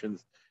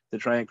interventions to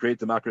try and create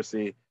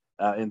democracy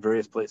in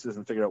various places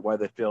and figure out why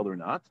they failed or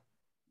not.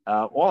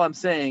 All I'm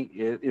saying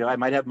is, I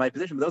might have my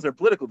position, but those are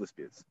political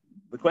disputes.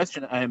 The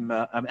question I'm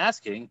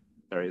asking,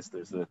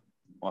 there's a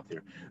off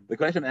here. The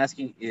question I'm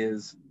asking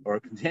is, or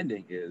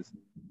contending is,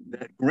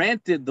 that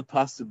granted the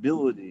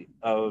possibility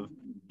of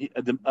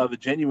a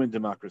genuine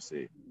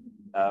democracy,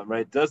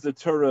 right? Does the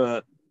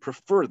Torah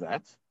prefer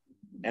that?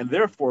 And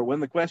therefore, when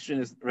the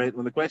question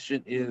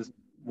is,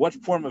 what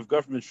form of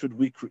government should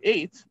we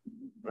create,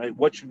 right?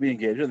 What should we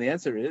engage in? The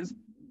answer is,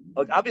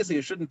 obviously,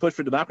 you shouldn't push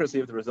for democracy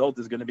if the result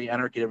is going to be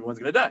anarchy. Everyone's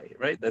going to die,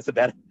 right? That's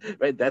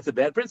a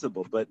bad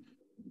principle. But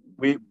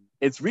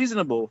it's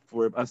reasonable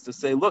for us to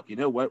say, look, you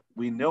know what?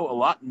 We know a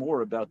lot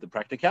more about the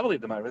practicality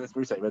of democracy. That's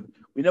what we say. Right?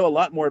 We know a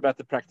lot more about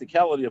the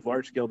practicality of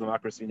large-scale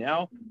democracy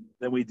now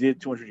than we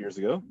did 200 years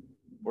ago,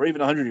 or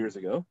even 100 years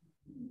ago.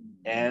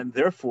 And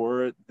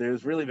therefore,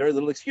 there's really very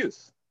little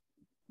excuse,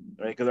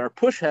 right? Because our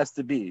push has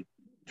to be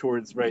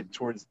towards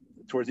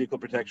equal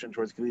protection,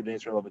 towards Kli B'nai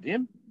Yisrael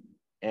Avadim,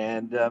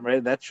 and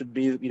that should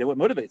be what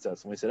motivates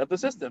us when we set up the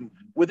system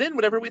within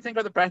whatever we think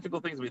are the practical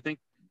things we think.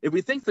 If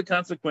we think the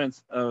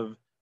consequence of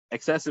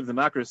excessive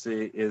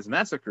democracy is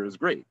massacre, is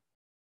great,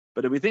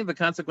 but if we think the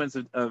consequence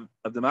of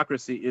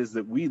democracy is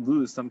that we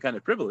lose some kind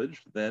of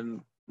privilege,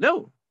 then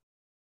no,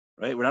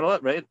 right? We're not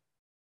allowed, right?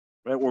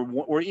 Right,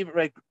 or even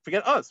right.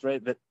 Forget us,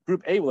 right? That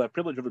Group A will have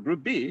privilege over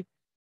Group B,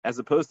 as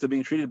opposed to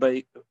being treated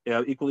by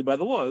equally by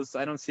the laws.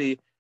 I don't see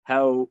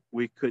how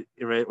we could,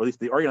 right? Or at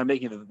least the argument I'm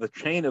making, the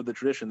chain of the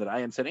tradition that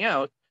I am setting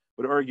out,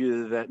 would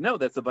argue that no,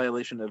 that's a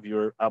violation of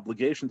your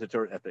obligation to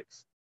Torah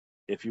ethics.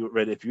 If you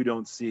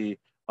don't see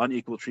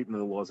unequal treatment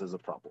of the laws as a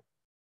problem.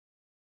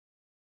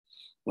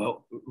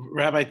 Well,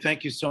 Rabbi,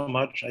 thank you so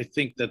much. I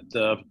think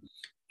that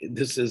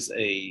this is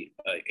a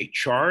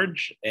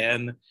charge,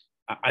 and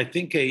I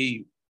think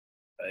a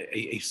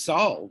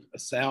salve,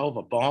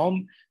 a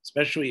balm,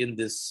 especially in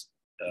this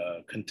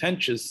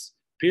contentious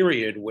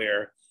period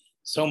where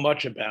so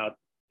much about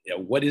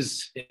what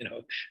is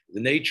the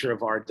nature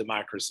of our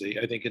democracy.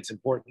 I think it's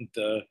important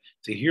to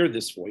hear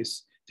this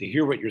voice, to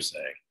hear what you're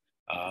saying,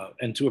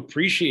 and to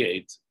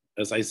appreciate,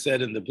 as I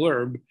said in the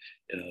blurb,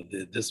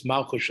 this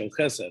Malchus Shel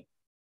Chesed,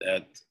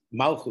 that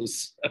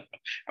Malchus,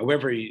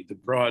 however the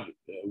broad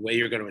way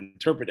you're going to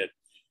interpret it,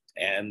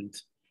 and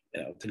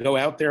to go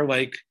out there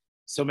like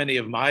so many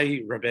of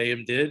my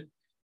Rebbeim did,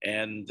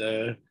 and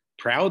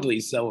proudly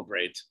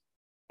celebrate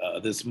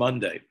this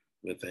Monday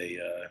with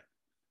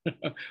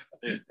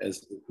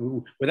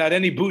without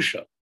any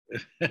busha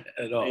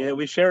at all. Yeah,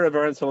 we share a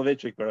Aaron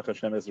Soloveitchik, Baruch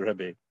Hashem, as a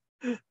Rebbe,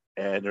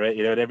 and right,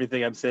 and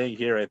everything I'm saying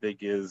here, I think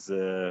is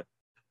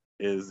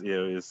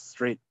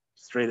straight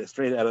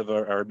out of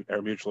our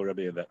mutual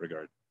Rebbe in that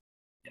regard.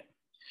 Yeah.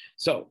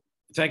 So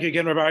thank you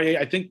again, Rabbi.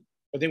 I think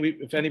we,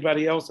 if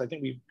anybody else, I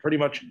think we pretty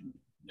much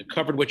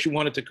covered what you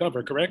wanted to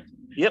cover, correct?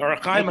 Yep. The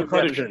Archaim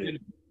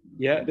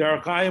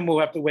will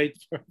have to wait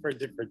for a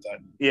different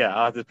time. Yeah,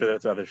 I'll have to put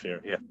that to other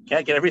share. Yeah,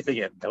 can't get everything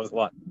in. That was a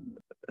lot.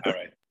 All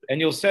right, and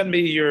you'll send me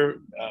your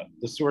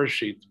the source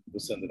sheet. We'll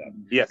send it out.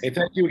 Yes. Hey,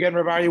 thank you again,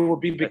 Rabbi. We'll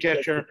be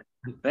Bekesher.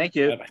 Thank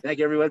you. Bye-bye. Thank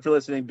you, everyone, for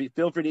listening.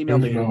 Feel free to email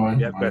me if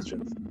you have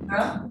questions.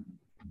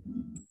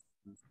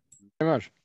 Very much.